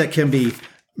and that can be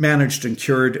managed and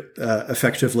cured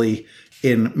effectively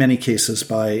in many cases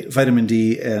by vitamin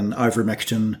D and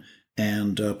ivermectin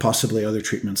and possibly other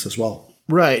treatments as well.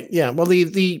 Right. Yeah. Well,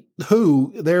 the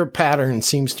WHO, their pattern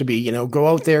seems to be, go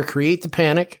out there, create the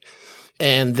panic,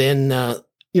 and then,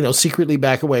 secretly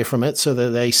back away from it so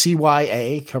that they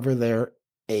CYA, cover their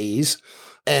A's,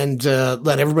 and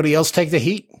let everybody else take the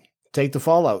heat, take the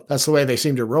fallout. That's the way they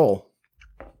seem to roll.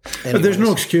 Anyways. But there's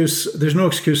no excuse. There's no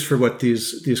excuse for what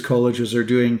these colleges are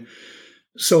doing.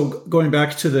 So going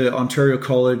back to the Ontario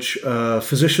College,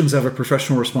 physicians have a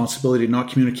professional responsibility to not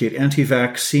communicate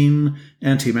anti-vaccine,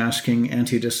 anti-masking,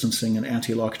 anti-distancing, and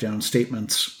anti-lockdown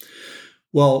statements.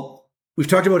 Well, we've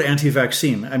talked about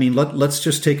anti-vaccine. I mean, let's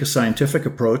just take a scientific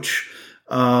approach.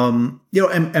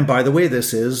 And by the way,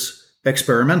 this is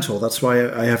experimental. That's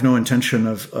why I have no intention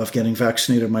of getting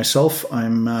vaccinated myself.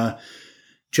 I'm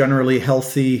generally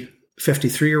healthy,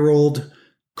 53-year-old.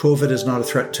 COVID is not a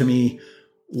threat to me.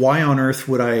 Why on earth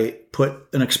would I put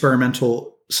an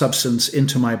experimental substance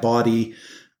into my body?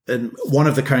 And one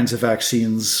of the kinds of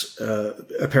vaccines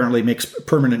apparently makes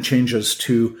permanent changes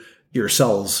to your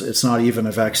cells. It's not even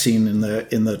a vaccine in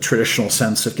the traditional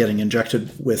sense of getting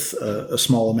injected with a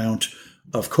small amount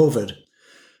of COVID.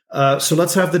 So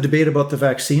let's have the debate about the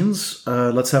vaccines.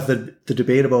 Let's have the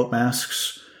debate about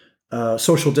masks.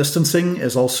 Social distancing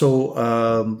is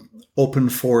also open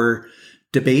for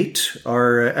debate.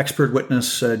 Our expert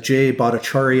witness, Jay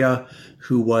Bhattacharya,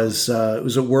 who was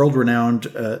a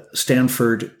world-renowned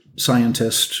Stanford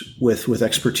scientist with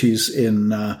expertise in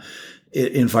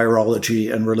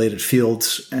virology and related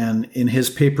fields, and in his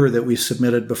paper that we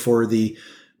submitted before the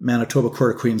Manitoba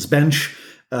Court of Queen's Bench,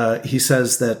 he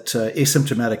says that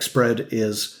asymptomatic spread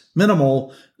is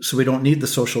minimal, so we don't need the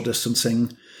social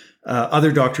distancing.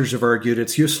 Other doctors have argued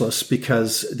it's useless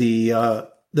because the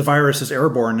virus is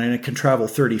airborne and it can travel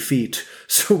 30 feet.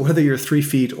 So whether you're 3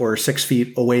 feet or 6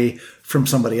 feet away from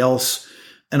somebody else,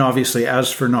 and obviously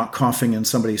as for not coughing in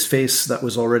somebody's face, that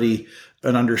was already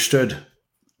an understood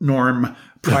norm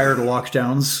prior to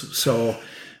lockdowns. So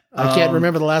I can't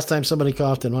remember the last time somebody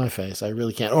coughed in my face. I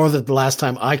really can't. Or the last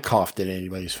time I coughed in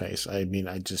anybody's face. I mean,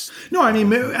 and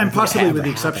possibly with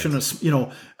the exception of,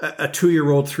 a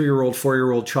 2-year-old, 3-year-old,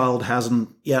 4-year-old child hasn't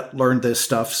yet learned this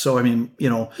stuff. So, I mean,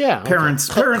 parents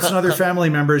and other family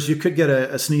members, you could get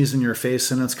a sneeze in your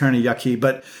face and it's kind of yucky.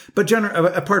 But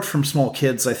apart from small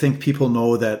kids, I think people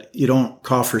know that you don't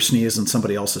cough or sneeze in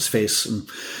somebody else's face.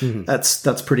 And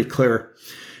that's pretty clear.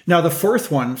 Now, the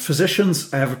fourth one, physicians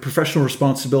have a professional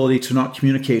responsibility to not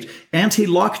communicate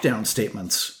anti-lockdown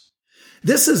statements.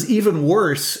 This is even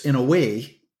worse in a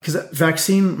way because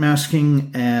vaccine,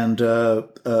 masking, and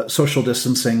social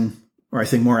distancing, or I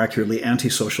think more accurately,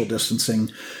 anti-social distancing,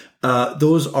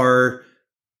 those are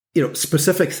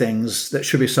specific things that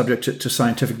should be subject to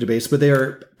scientific debates, but they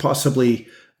are possibly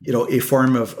a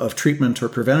form of treatment or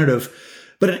preventative.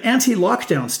 But an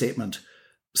anti-lockdown statement,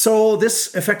 so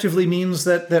this effectively means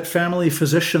that family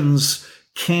physicians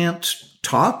can't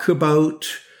talk about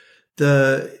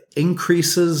the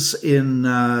increases in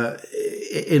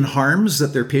harms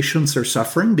that their patients are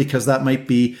suffering because that might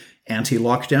be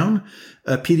anti-lockdown.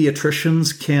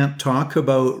 Pediatricians can't talk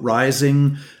about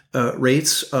rising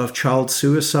rates of child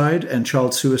suicide and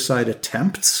child suicide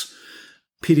attempts.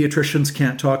 Pediatricians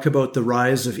can't talk about the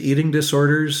rise of eating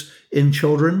disorders in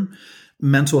children.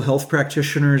 Mental health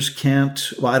practitioners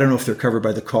can't, I don't know if they're covered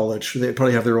by the college. They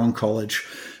probably have their own college.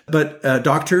 But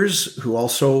doctors who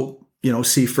also,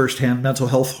 see firsthand mental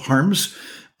health harms,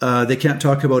 they can't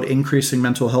talk about increasing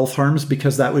mental health harms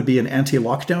because that would be an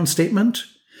anti-lockdown statement.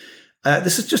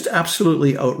 This is just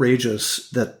absolutely outrageous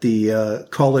that the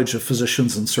College of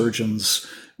Physicians and Surgeons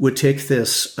would take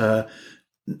this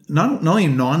not only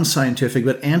non-scientific,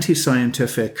 but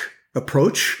anti-scientific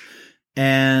approach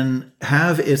and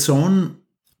have its own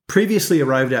previously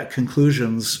arrived at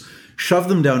conclusions, shove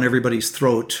them down everybody's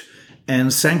throat,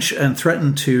 and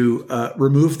threaten to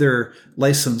remove their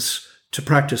license to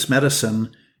practice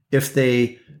medicine if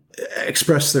they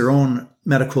express their own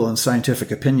medical and scientific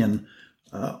opinion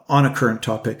on a current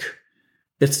topic.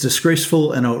 It's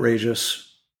disgraceful and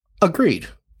outrageous. Agreed.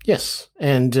 Yes.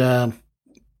 And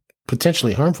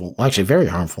potentially harmful. Well, actually, very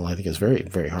harmful. I think it's very,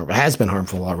 very harmful. It has been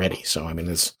harmful already. So, I mean,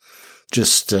 it's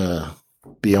just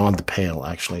beyond the pale,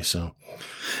 actually. So,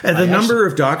 and the number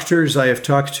of doctors I have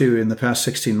talked to in the past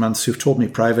 16 months who've told me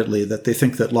privately that they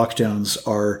think that lockdowns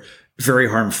are very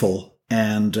harmful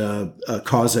and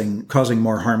causing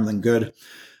more harm than good.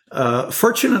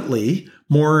 Fortunately,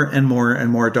 more and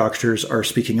more doctors are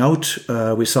speaking out.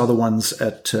 We saw the ones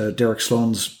at Derek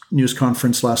Sloan's news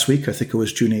conference last week. I think it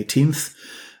was June 18th.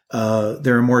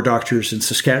 There are more doctors in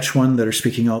Saskatchewan that are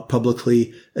speaking out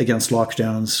publicly against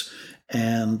lockdowns.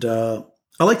 And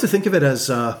I like to think of it as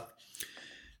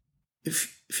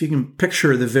if you can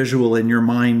picture the visual in your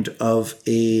mind of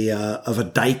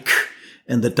a dike,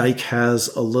 and the dike has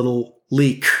a little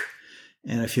leak,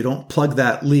 and if you don't plug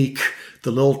that leak, the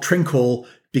little trinkle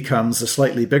becomes a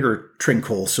slightly bigger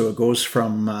trinkle. So it goes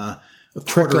from a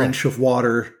quarter inch of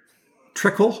water.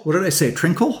 Trickle? What did I say?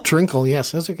 Trinkle? Trinkle,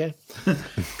 yes, that's okay.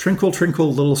 Trinkle,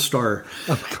 trinkle, little star.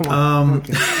 Oh, come on.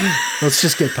 Okay. Let's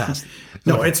just get past it.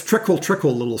 No, it's trickle,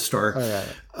 trickle, little star. Oh, yeah.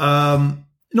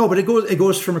 No, but it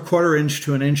goes from a quarter inch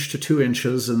to an inch to 2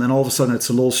 inches, and then all of a sudden it's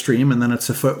a little stream, and then it's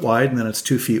a foot wide, and then it's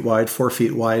 2 feet wide, 4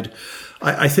 feet wide.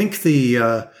 I think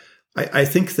the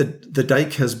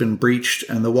dike has been breached,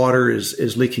 and the water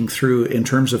is leaking through in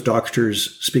terms of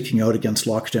doctors speaking out against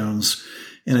lockdowns.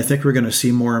 And I think we're going to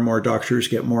see more and more doctors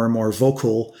get more and more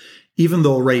vocal, even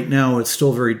though right now it's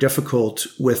still very difficult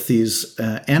with these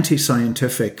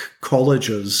anti-scientific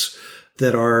colleges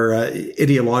that are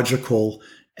ideological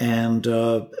and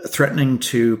threatening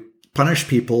to punish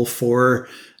people for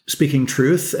speaking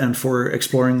truth and for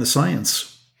exploring the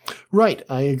science. Right.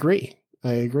 I agree.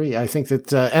 I think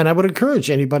that, and I would encourage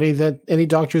any doctors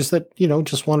that,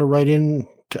 just want to write in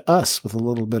to us with a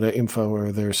little bit of info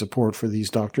or their support for these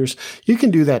doctors. You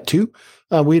can do that too.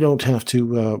 We don't have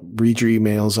to read your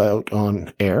emails out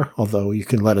on air, although you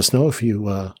can let us know if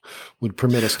you would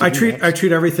permit us to. I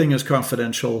treat everything as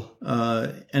confidential.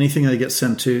 Anything that gets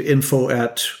sent to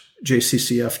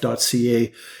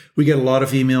info@jccf.ca. We get a lot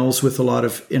of emails with a lot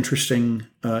of interesting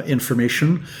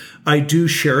information. I do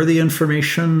share the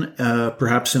information,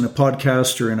 perhaps in a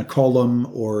podcast or in a column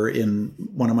or in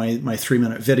one of my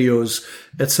 3-minute videos,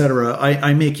 etc.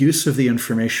 I make use of the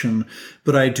information,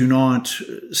 but I do not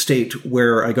state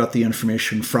where I got the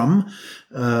information from,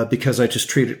 because I just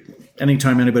treat it,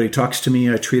 anytime anybody talks to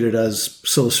me, I treat it as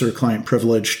solicitor-client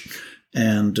privileged,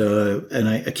 and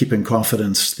I keep in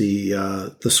confidence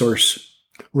the source.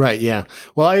 Right. Yeah.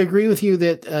 Well, I agree with you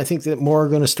that I think that more are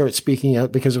going to start speaking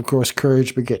out because, of course,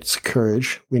 courage begets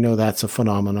courage. We know that's a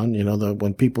phenomenon.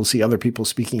 When people see other people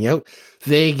speaking out,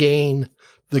 they gain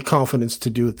the confidence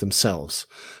to do it themselves.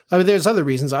 I mean, there's other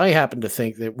reasons. I happen to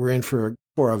think that we're in for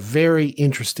a very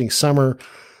interesting summer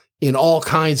in all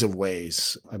kinds of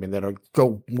ways. I mean, that'll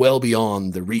go well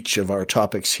beyond the reach of our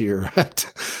topics here at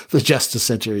the Justice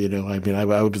Center. I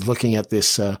was looking at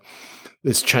this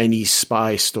Chinese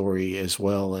spy story as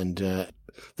well. And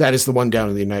that is the one down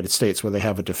in the United States where they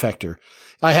have a defector.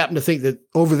 I happen to think that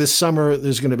over this summer,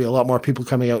 there's going to be a lot more people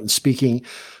coming out and speaking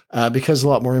because a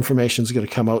lot more information is going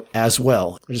to come out as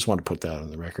well. I just want to put that on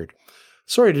the record.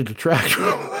 Sorry to detract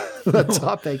from the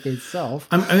topic itself.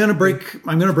 I'm going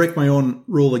to break my own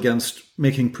rule against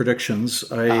making predictions.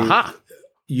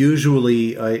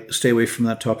 Usually I stay away from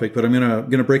that topic, but I'm going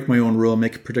to break my own rule and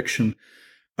make a prediction.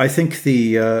 I think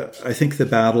the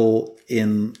battle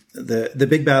in the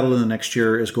big battle in the next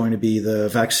year is going to be the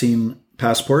vaccine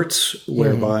passports,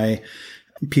 whereby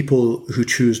people who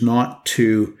choose not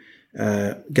to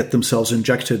get themselves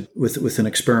injected with an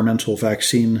experimental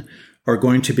vaccine are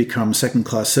going to become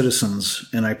second-class citizens.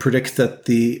 And I predict that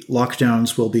the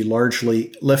lockdowns will be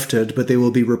largely lifted, but they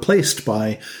will be replaced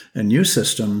by a new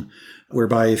system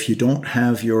whereby if you don't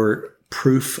have your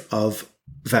proof of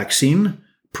vaccine,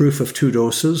 proof of 2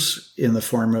 doses in the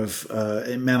form of,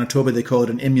 in Manitoba, they call it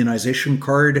an immunization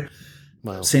card.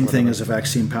 Well, same thing as a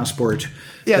vaccine passport.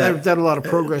 Yeah, they've done a lot of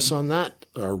progress on that,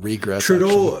 or regress.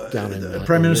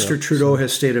 Prime Minister Trudeau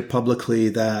has stated publicly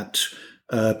that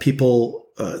people,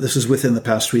 this is within the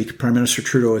past week, Prime Minister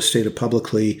Trudeau has stated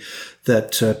publicly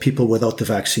that people without the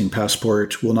vaccine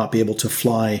passport will not be able to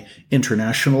fly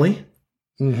internationally.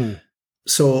 Mm-hmm.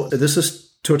 So this is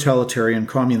totalitarian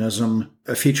communism,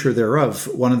 a feature thereof.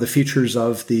 One of the features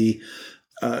of the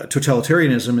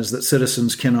totalitarianism is that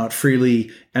citizens cannot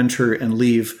freely enter and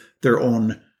leave their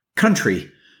own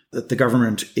country, that the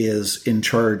government is in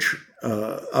charge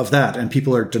of that, and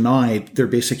people are denied their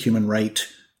basic human right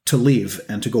to leave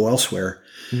and to go elsewhere.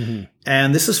 Mm-hmm.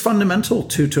 And this is fundamental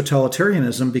to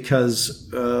totalitarianism because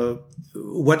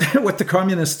what the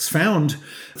communists found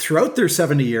throughout their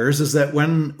 70 years is that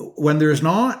when there's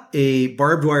not a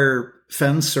barbed wire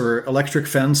fence or electric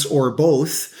fence or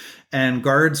both, and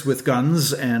guards with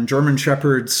guns and German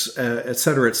shepherds, et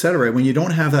cetera, when you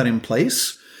don't have that in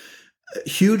place,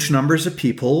 huge numbers of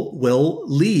people will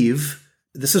leave.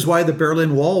 This is why the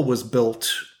Berlin Wall was built,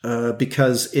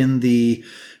 because in the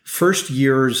first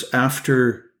years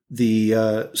after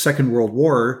the Second World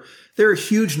War, there are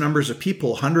huge numbers of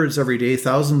people, hundreds every day,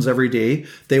 thousands every day.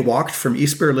 They walked from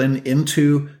East Berlin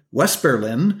into West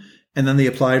Berlin, and then they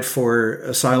applied for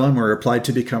asylum or applied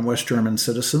to become West German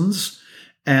citizens.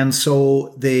 And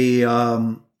so they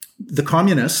the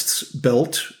communists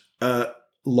built a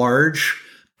large,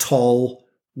 tall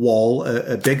wall,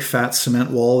 a big fat cement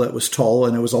wall that was tall,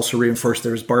 and it was also reinforced.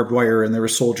 There was barbed wire, and there were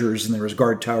soldiers, and there was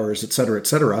guard towers, et cetera, et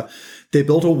cetera. They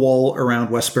built a wall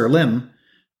around West Berlin,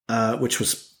 which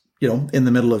was, in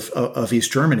the middle of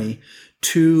East Germany.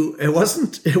 It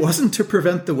wasn't to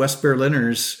prevent the West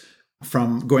Berliners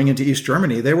from going into East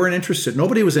Germany. They weren't interested.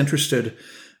 Nobody was interested.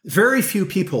 Very few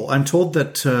people. I'm told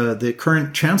that the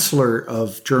current chancellor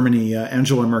of Germany,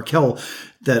 Angela Merkel,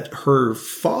 that her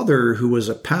father, who was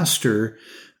a pastor,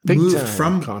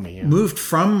 moved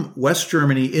from West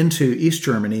Germany into East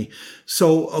Germany.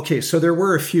 So there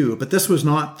were a few, but this was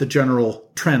not the general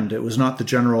trend. It was not the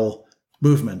general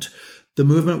movement. The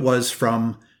movement was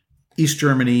from East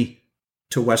Germany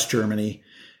to West Germany.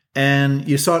 And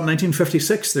you saw it in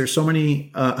 1956. There's so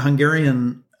many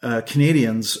Hungarian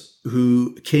Canadians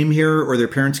who came here, or their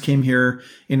parents came here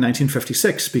in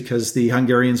 1956, because the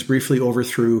Hungarians briefly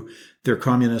overthrew their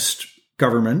communist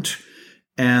government.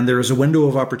 And there was a window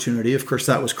of opportunity. Of course,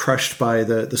 that was crushed by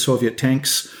the Soviet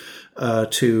tanks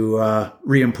to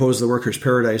reimpose the workers'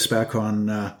 paradise back on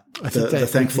the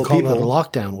thankful people. That a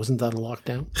lockdown. Wasn't that a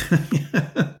lockdown?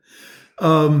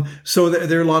 So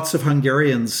there are lots of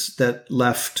Hungarians that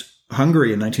left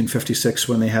Hungary in 1956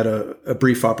 when they had a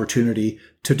brief opportunity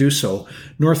to do so.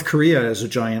 North Korea is a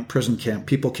giant prison camp.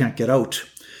 People can't get out.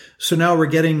 So now we're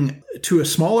getting to a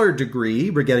smaller degree.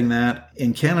 We're getting that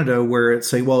in Canada, where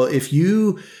it's like, well, if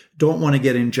you don't want to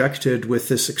get injected with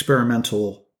this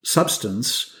experimental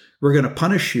substance, we're going to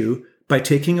punish you by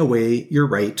taking away your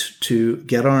right to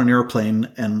get on an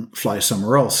airplane and fly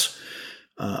somewhere else.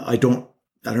 I don't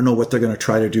know what they're going to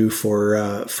try to do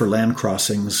for land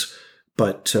crossings,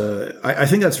 but I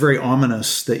think that's very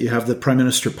ominous that you have the Prime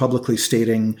Minister publicly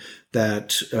stating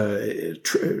that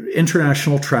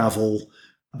international travel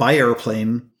by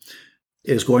airplane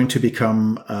is going to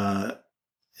become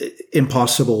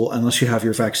impossible unless you have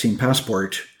your vaccine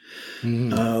passport.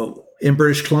 Mm-hmm. In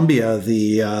British Columbia,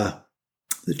 the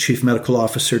chief medical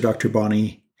officer, Dr.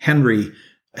 Bonnie Henry,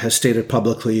 has stated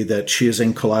publicly that she is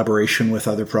in collaboration with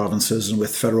other provinces and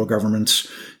with federal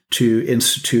governments to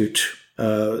institute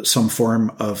some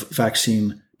form of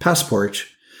vaccine passport.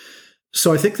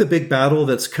 So I think the big battle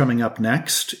that's coming up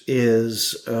next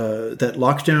is that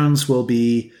lockdowns will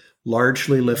be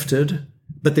largely lifted,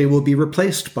 but they will be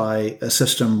replaced by a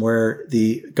system where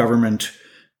the government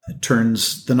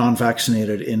turns the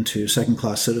non-vaccinated into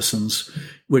second-class citizens,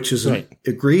 which is an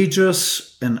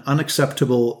egregious and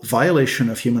unacceptable violation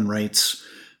of human rights.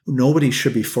 Nobody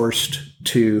should be forced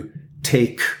to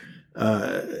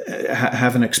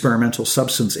have an experimental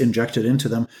substance injected into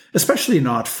them, especially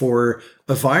not for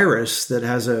a virus that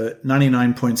has a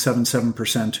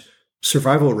 99.77%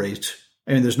 survival rate.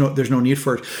 I mean, there's no need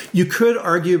for it. You could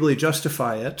arguably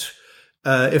justify it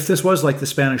if this was like the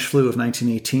Spanish flu of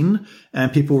 1918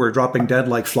 and people were dropping dead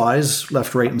like flies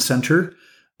left, right, and center.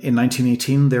 In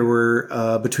 1918, there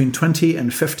were between 20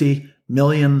 and 50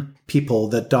 million people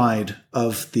that died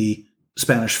of the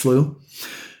Spanish flu.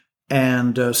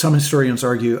 And some historians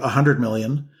argue 100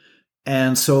 million.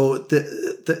 And so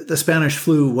the Spanish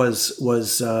flu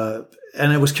was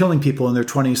and it was killing people in their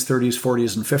 20s, 30s,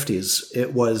 40s, and 50s.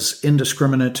 It was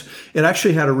indiscriminate. It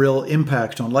actually had a real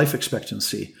impact on life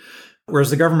expectancy. Whereas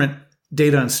the government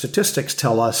data and statistics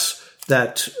tell us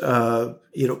that,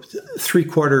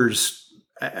 3/4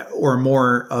 or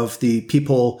more of the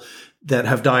people that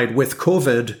have died with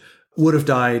COVID would have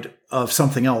died of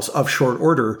something else of short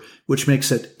order, which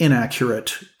makes it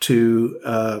inaccurate to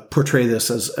portray this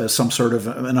as some sort of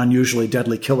an unusually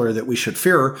deadly killer that we should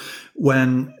fear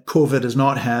when COVID has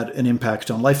not had an impact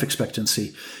on life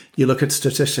expectancy. You look at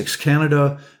Statistics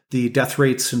Canada, the death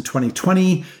rates in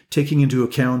 2020, taking into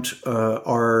account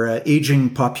our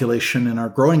aging population and our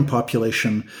growing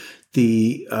population,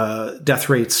 the death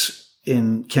rates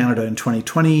in Canada in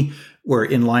 2020 were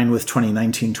in line with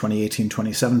 2019, 2018,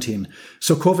 2017.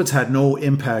 So COVID's had no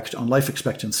impact on life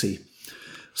expectancy.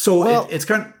 So it's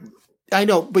kind of... I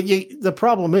know, but the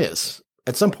problem is,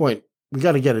 at some point, we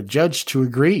got to get a judge to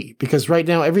agree, because right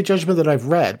now, every judgment that I've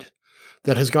read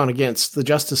that has gone against the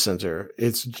Justice Center,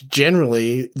 it's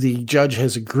generally the judge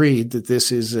has agreed that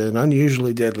this is an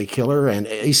unusually deadly killer and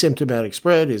asymptomatic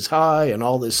spread is high and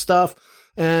all this stuff.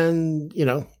 And,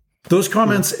 those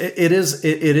comments, it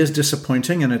is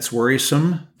disappointing, and it's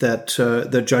worrisome that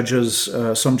the judges,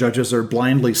 some judges are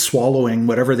blindly swallowing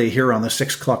whatever they hear on the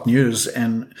 6 o'clock news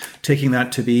and taking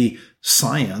that to be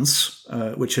science,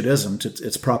 which it isn't.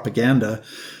 It's propaganda.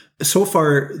 So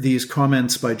far, these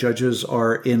comments by judges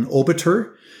are in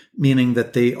obiter, meaning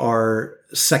that they are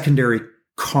secondary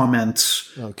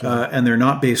comments, and they're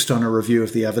not based on a review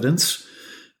of the evidence.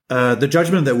 The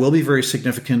judgment that will be very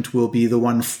significant will be the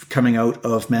one coming out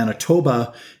of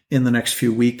Manitoba in the next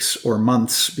few weeks or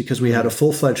months, because we had a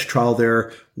full-fledged trial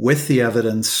there with the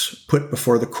evidence put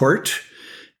before the court,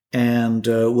 and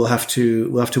we'll have to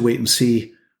wait and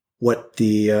see what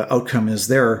the outcome is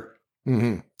there.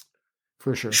 Mm-hmm.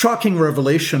 For sure. Shocking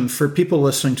revelation for people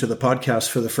listening to the podcast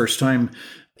for the first time.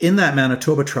 In that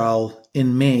Manitoba trial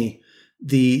in May,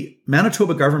 the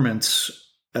Manitoba government's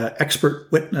expert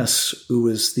witness, who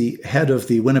was the head of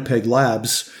the Winnipeg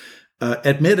labs,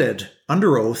 admitted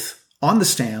under oath on the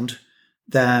stand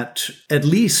that at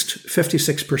least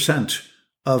 56%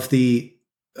 of the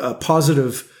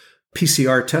positive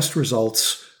PCR test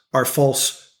results are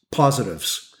false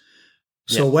positives.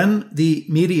 So when the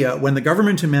media, when the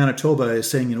government in Manitoba is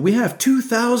saying, we have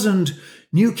 2,000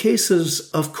 new cases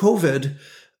of COVID,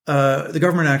 the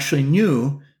government actually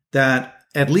knew that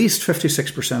at least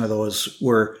 56% of those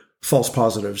were false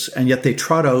positives. And yet they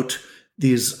trot out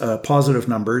these positive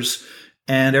numbers,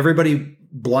 and everybody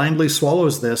blindly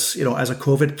swallows this, as a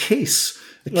COVID case.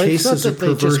 It's not that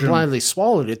they just blindly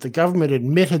swallowed it. The government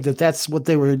admitted that that's what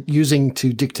they were using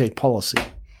to dictate policy.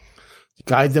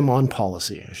 Guide them on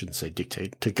policy. I shouldn't say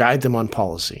dictate, to guide them on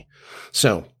policy.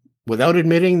 So without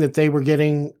admitting that they were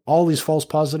getting all these false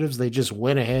positives, they just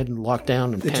went ahead and locked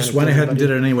down and they just went ahead and did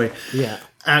it anyway. Yeah.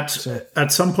 At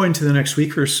some point in the next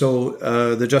week or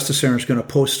so, the Justice Centre is going to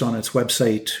post on its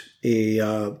website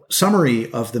a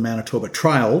summary of the Manitoba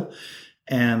trial.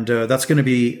 And that's going to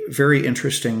be very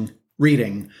interesting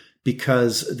reading,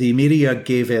 because the media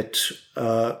gave it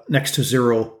next to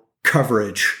zero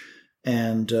coverage.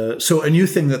 And so a new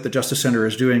thing that the Justice Centre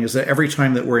is doing is that every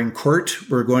time that we're in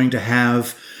court, we're going to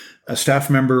have a staff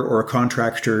member or a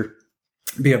contractor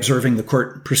be observing the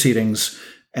court proceedings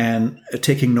and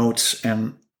taking notes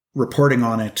and reporting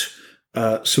on it,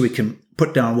 so we can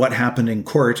put down what happened in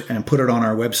court and put it on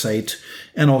our website,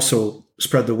 and also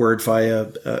spread the word via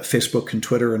Facebook and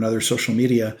Twitter and other social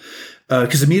media,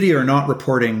 because the media are not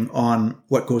reporting on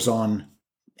what goes on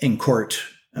in court.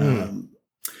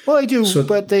 Well, they do,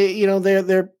 but they,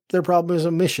 their problem is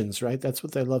omissions, right? That's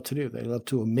what they love to do. They love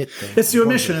to omit things. It's the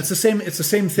omission. It's the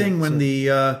same thing when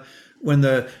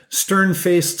the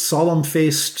stern-faced,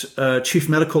 solemn-faced chief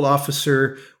medical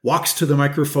officer walks to the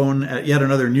microphone at yet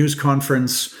another news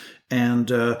conference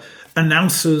and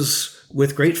announces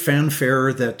with great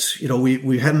fanfare that,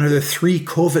 we had another 3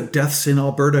 COVID deaths in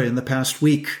Alberta in the past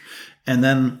week. And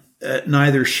then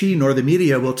neither she nor the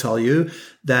media will tell you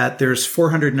that there's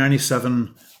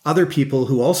 497 other people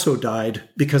who also died,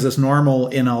 because it's normal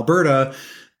in Alberta.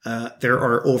 There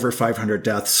are over 500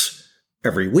 deaths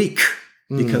every week,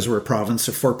 because we're a province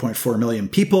of 4.4 million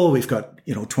people. We've got,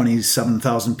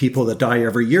 27,000 people that die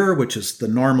every year, which is the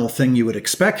normal thing you would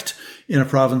expect in a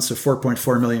province of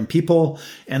 4.4 million people.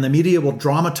 And the media will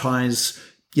dramatize,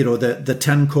 the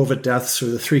 10 COVID deaths or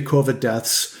the 3 COVID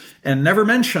deaths, and never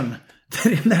mention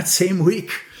that in that same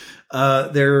week,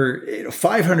 there are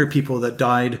 500 people that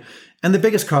died. And the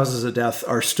biggest causes of death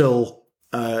are still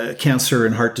cancer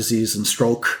and heart disease and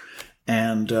stroke.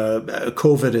 And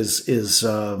COVID is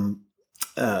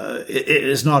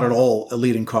not at all a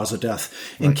leading cause of death.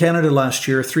 Right. In Canada last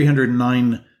year,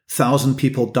 309,000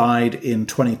 people died in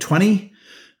 2020.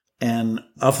 And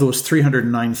of those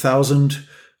 309,000,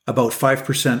 about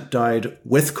 5% died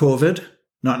with COVID,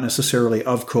 not necessarily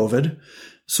of COVID.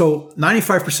 So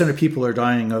 95% of people are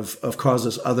dying of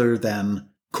causes other than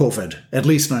COVID, at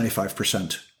least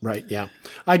 95%. Right. Yeah.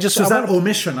 That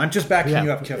omission. I'm just backing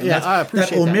you up, Kevin. Yeah, I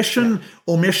appreciate that omission.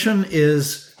 Yeah. Omission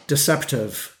is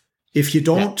deceptive. If you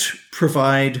don't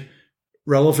provide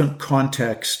relevant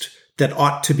context that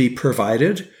ought to be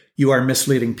provided, you are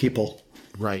misleading people.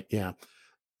 Right. Yeah.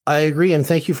 I agree. And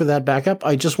thank you for that backup.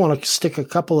 I just want to stick a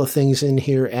couple of things in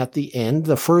here at the end.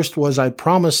 The first was, I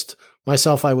promised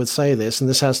myself I would say this, and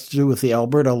this has to do with the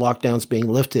Alberta lockdowns being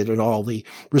lifted and all the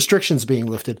restrictions being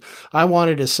lifted. I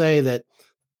wanted to say that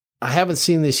I haven't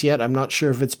seen this yet. I'm not sure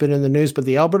if it's been in the news, but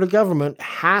the Alberta government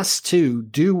has to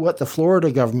do what the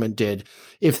Florida government did.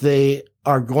 If they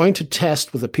are going to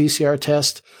test with a PCR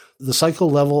test, the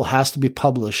cycle level has to be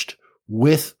published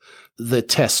with the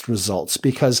test results,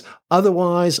 because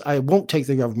otherwise I won't take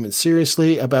the government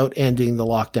seriously about ending the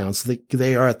lockdowns.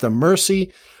 They are at the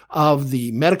mercy of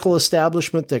the medical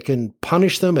establishment that can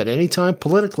punish them at any time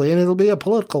politically, and it'll be a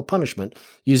political punishment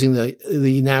using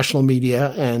the national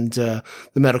media and the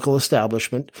medical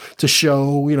establishment to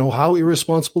show, how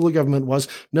irresponsible the government was.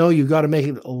 No, you've got to make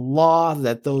it a law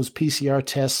that those PCR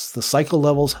tests, the cycle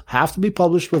levels, have to be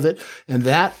published with it, and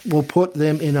that will put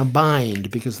them in a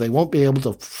bind because they won't be able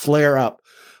to flare up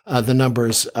the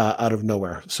numbers out of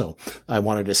nowhere. So I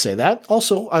wanted to say that.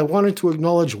 Also, I wanted to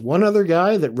acknowledge one other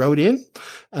guy that wrote in.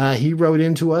 He wrote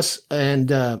in to us,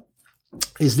 and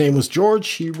his name was George.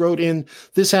 He wrote in,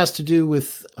 this has to do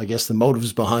with, I guess, the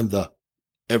motives behind the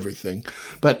everything.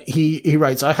 But he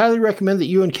writes, I highly recommend that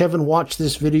you and Kevin watch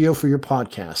this video for your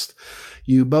podcast.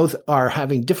 You both are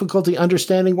having difficulty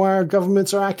understanding why our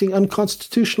governments are acting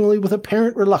unconstitutionally with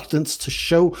apparent reluctance to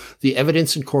show the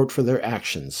evidence in court for their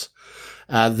actions.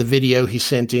 The video he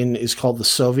sent in is called The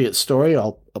Soviet Story.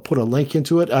 I'll put a link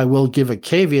into it. I will give a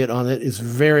caveat on it. It's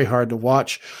very hard to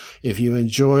watch. If you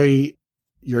enjoy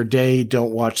your day,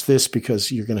 don't watch this,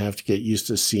 because you're going to have to get used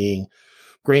to seeing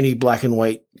grainy black and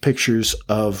white pictures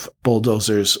of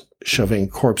bulldozers shoving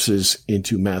corpses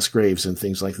into mass graves and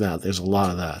things like that. There's a lot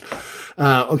of that.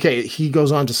 Okay, he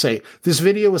goes on to say, this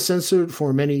video was censored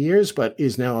for many years, but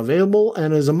is now available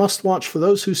and is a must-watch for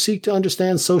those who seek to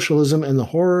understand socialism and the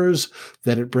horrors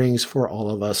that it brings for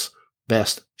all of us.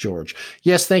 Best, George.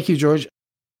 Yes, thank you, George.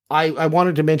 I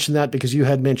wanted to mention that because you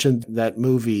had mentioned that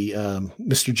movie,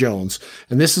 Mr. Jones,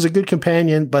 and this is a good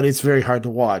companion, but it's very hard to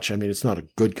watch. I mean, it's not a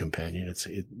good companion.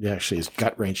 It actually is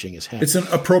gut-wrenching as heck. It's an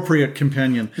appropriate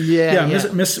companion. Yeah.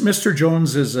 Mr.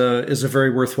 Jones is a very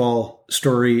worthwhile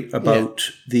story about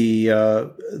the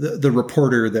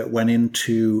reporter that went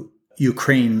into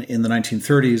Ukraine in the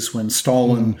 1930s when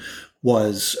Stalin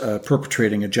was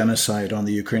perpetrating a genocide on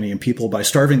the Ukrainian people by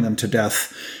starving them to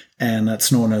death. And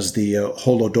that's known as the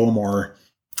Holodomor.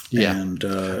 Yeah. And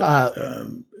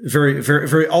very, very,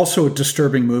 very also a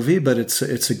disturbing movie, but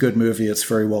it's a good movie. It's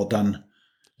very well done.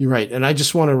 You're right. And I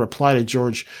just want to reply to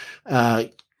George. I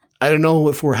don't know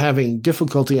if we're having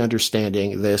difficulty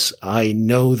understanding this. I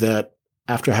know that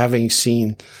after having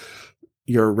seen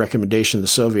your recommendation, The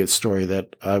Soviet Story,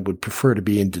 that I would prefer to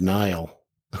be in denial,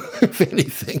 if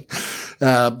anything.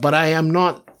 But I am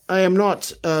not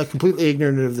completely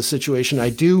ignorant of the situation. I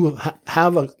do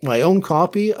have my own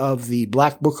copy of the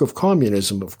Black Book of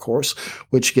Communism, of course,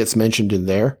 which gets mentioned in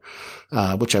there,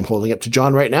 which I'm holding up to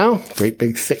John right now. Great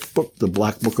big thick book. The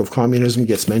Black Book of Communism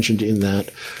gets mentioned in that.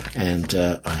 And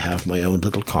I have my own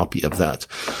little copy of that.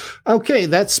 Okay,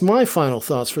 that's my final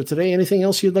thoughts for today. Anything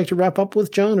else you'd like to wrap up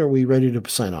with, John? Or are we ready to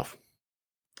sign off?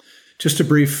 Just a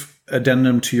brief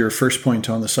addendum to your first point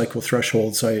on the cycle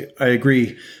thresholds. I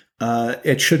agree.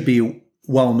 It should be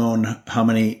well known how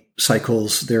many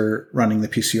cycles they're running the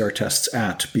PCR tests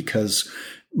at, because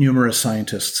numerous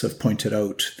scientists have pointed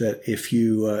out that if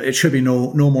you, it should be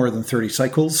no more than 30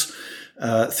 cycles.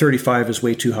 35 is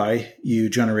way too high. You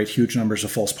generate huge numbers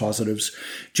of false positives.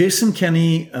 Jason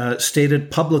Kenney stated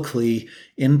publicly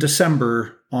in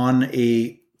December on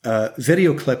a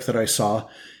video clip that I saw.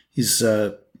 He's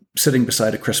sitting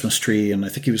beside a Christmas tree, and I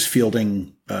think he was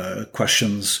fielding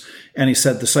questions. And he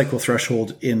said the cycle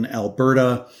threshold in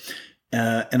Alberta,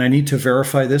 and I need to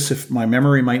verify this if my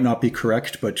memory might not be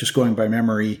correct, but just going by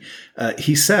memory,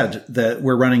 he said that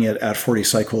we're running it at 40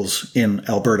 cycles in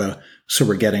Alberta. So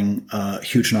we're getting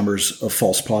huge numbers of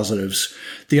false positives.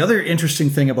 The other interesting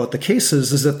thing about the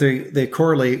cases is that they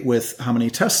correlate with how many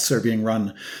tests are being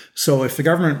run. So if the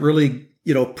government really,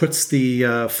 puts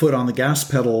the foot on the gas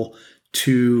pedal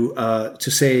to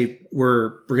say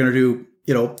we're going to do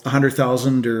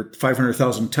 100,000 or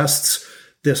 500,000 tests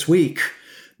this week,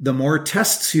 the more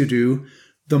tests you do,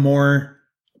 the more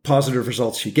positive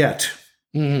results you get.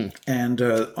 Mm-hmm. And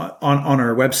on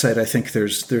our website, I think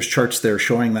there's charts there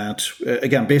showing that,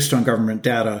 again, based on government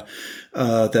data,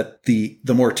 that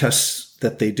the more tests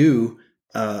that they do,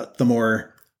 the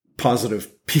more positive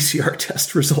PCR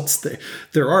test results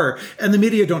there are. And the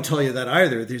media don't tell you that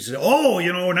either. They say,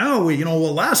 now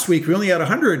last week we only had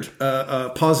 100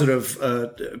 positive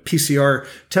PCR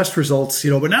test results,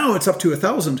 but now it's up to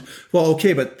 1,000. Well,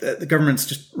 okay, but the government's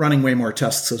just running way more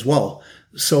tests as well.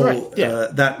 So right.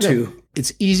 That too. Yeah.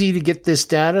 It's easy to get this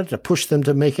data, to push them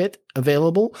to make it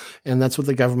available, and that's what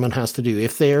the government has to do.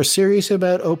 If they are serious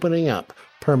about opening up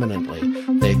permanently,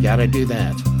 they've got to do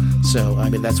that. So,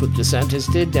 that's what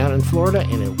DeSantis did down in Florida,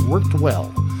 and it worked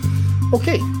well.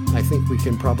 Okay, I think we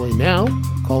can probably now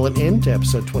call it in to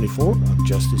episode 24 of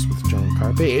Justice with John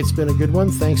Carpe. It's been a good one.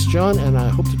 Thanks, John, and I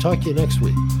hope to talk to you next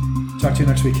week. Talk to you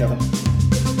next week, Kevin.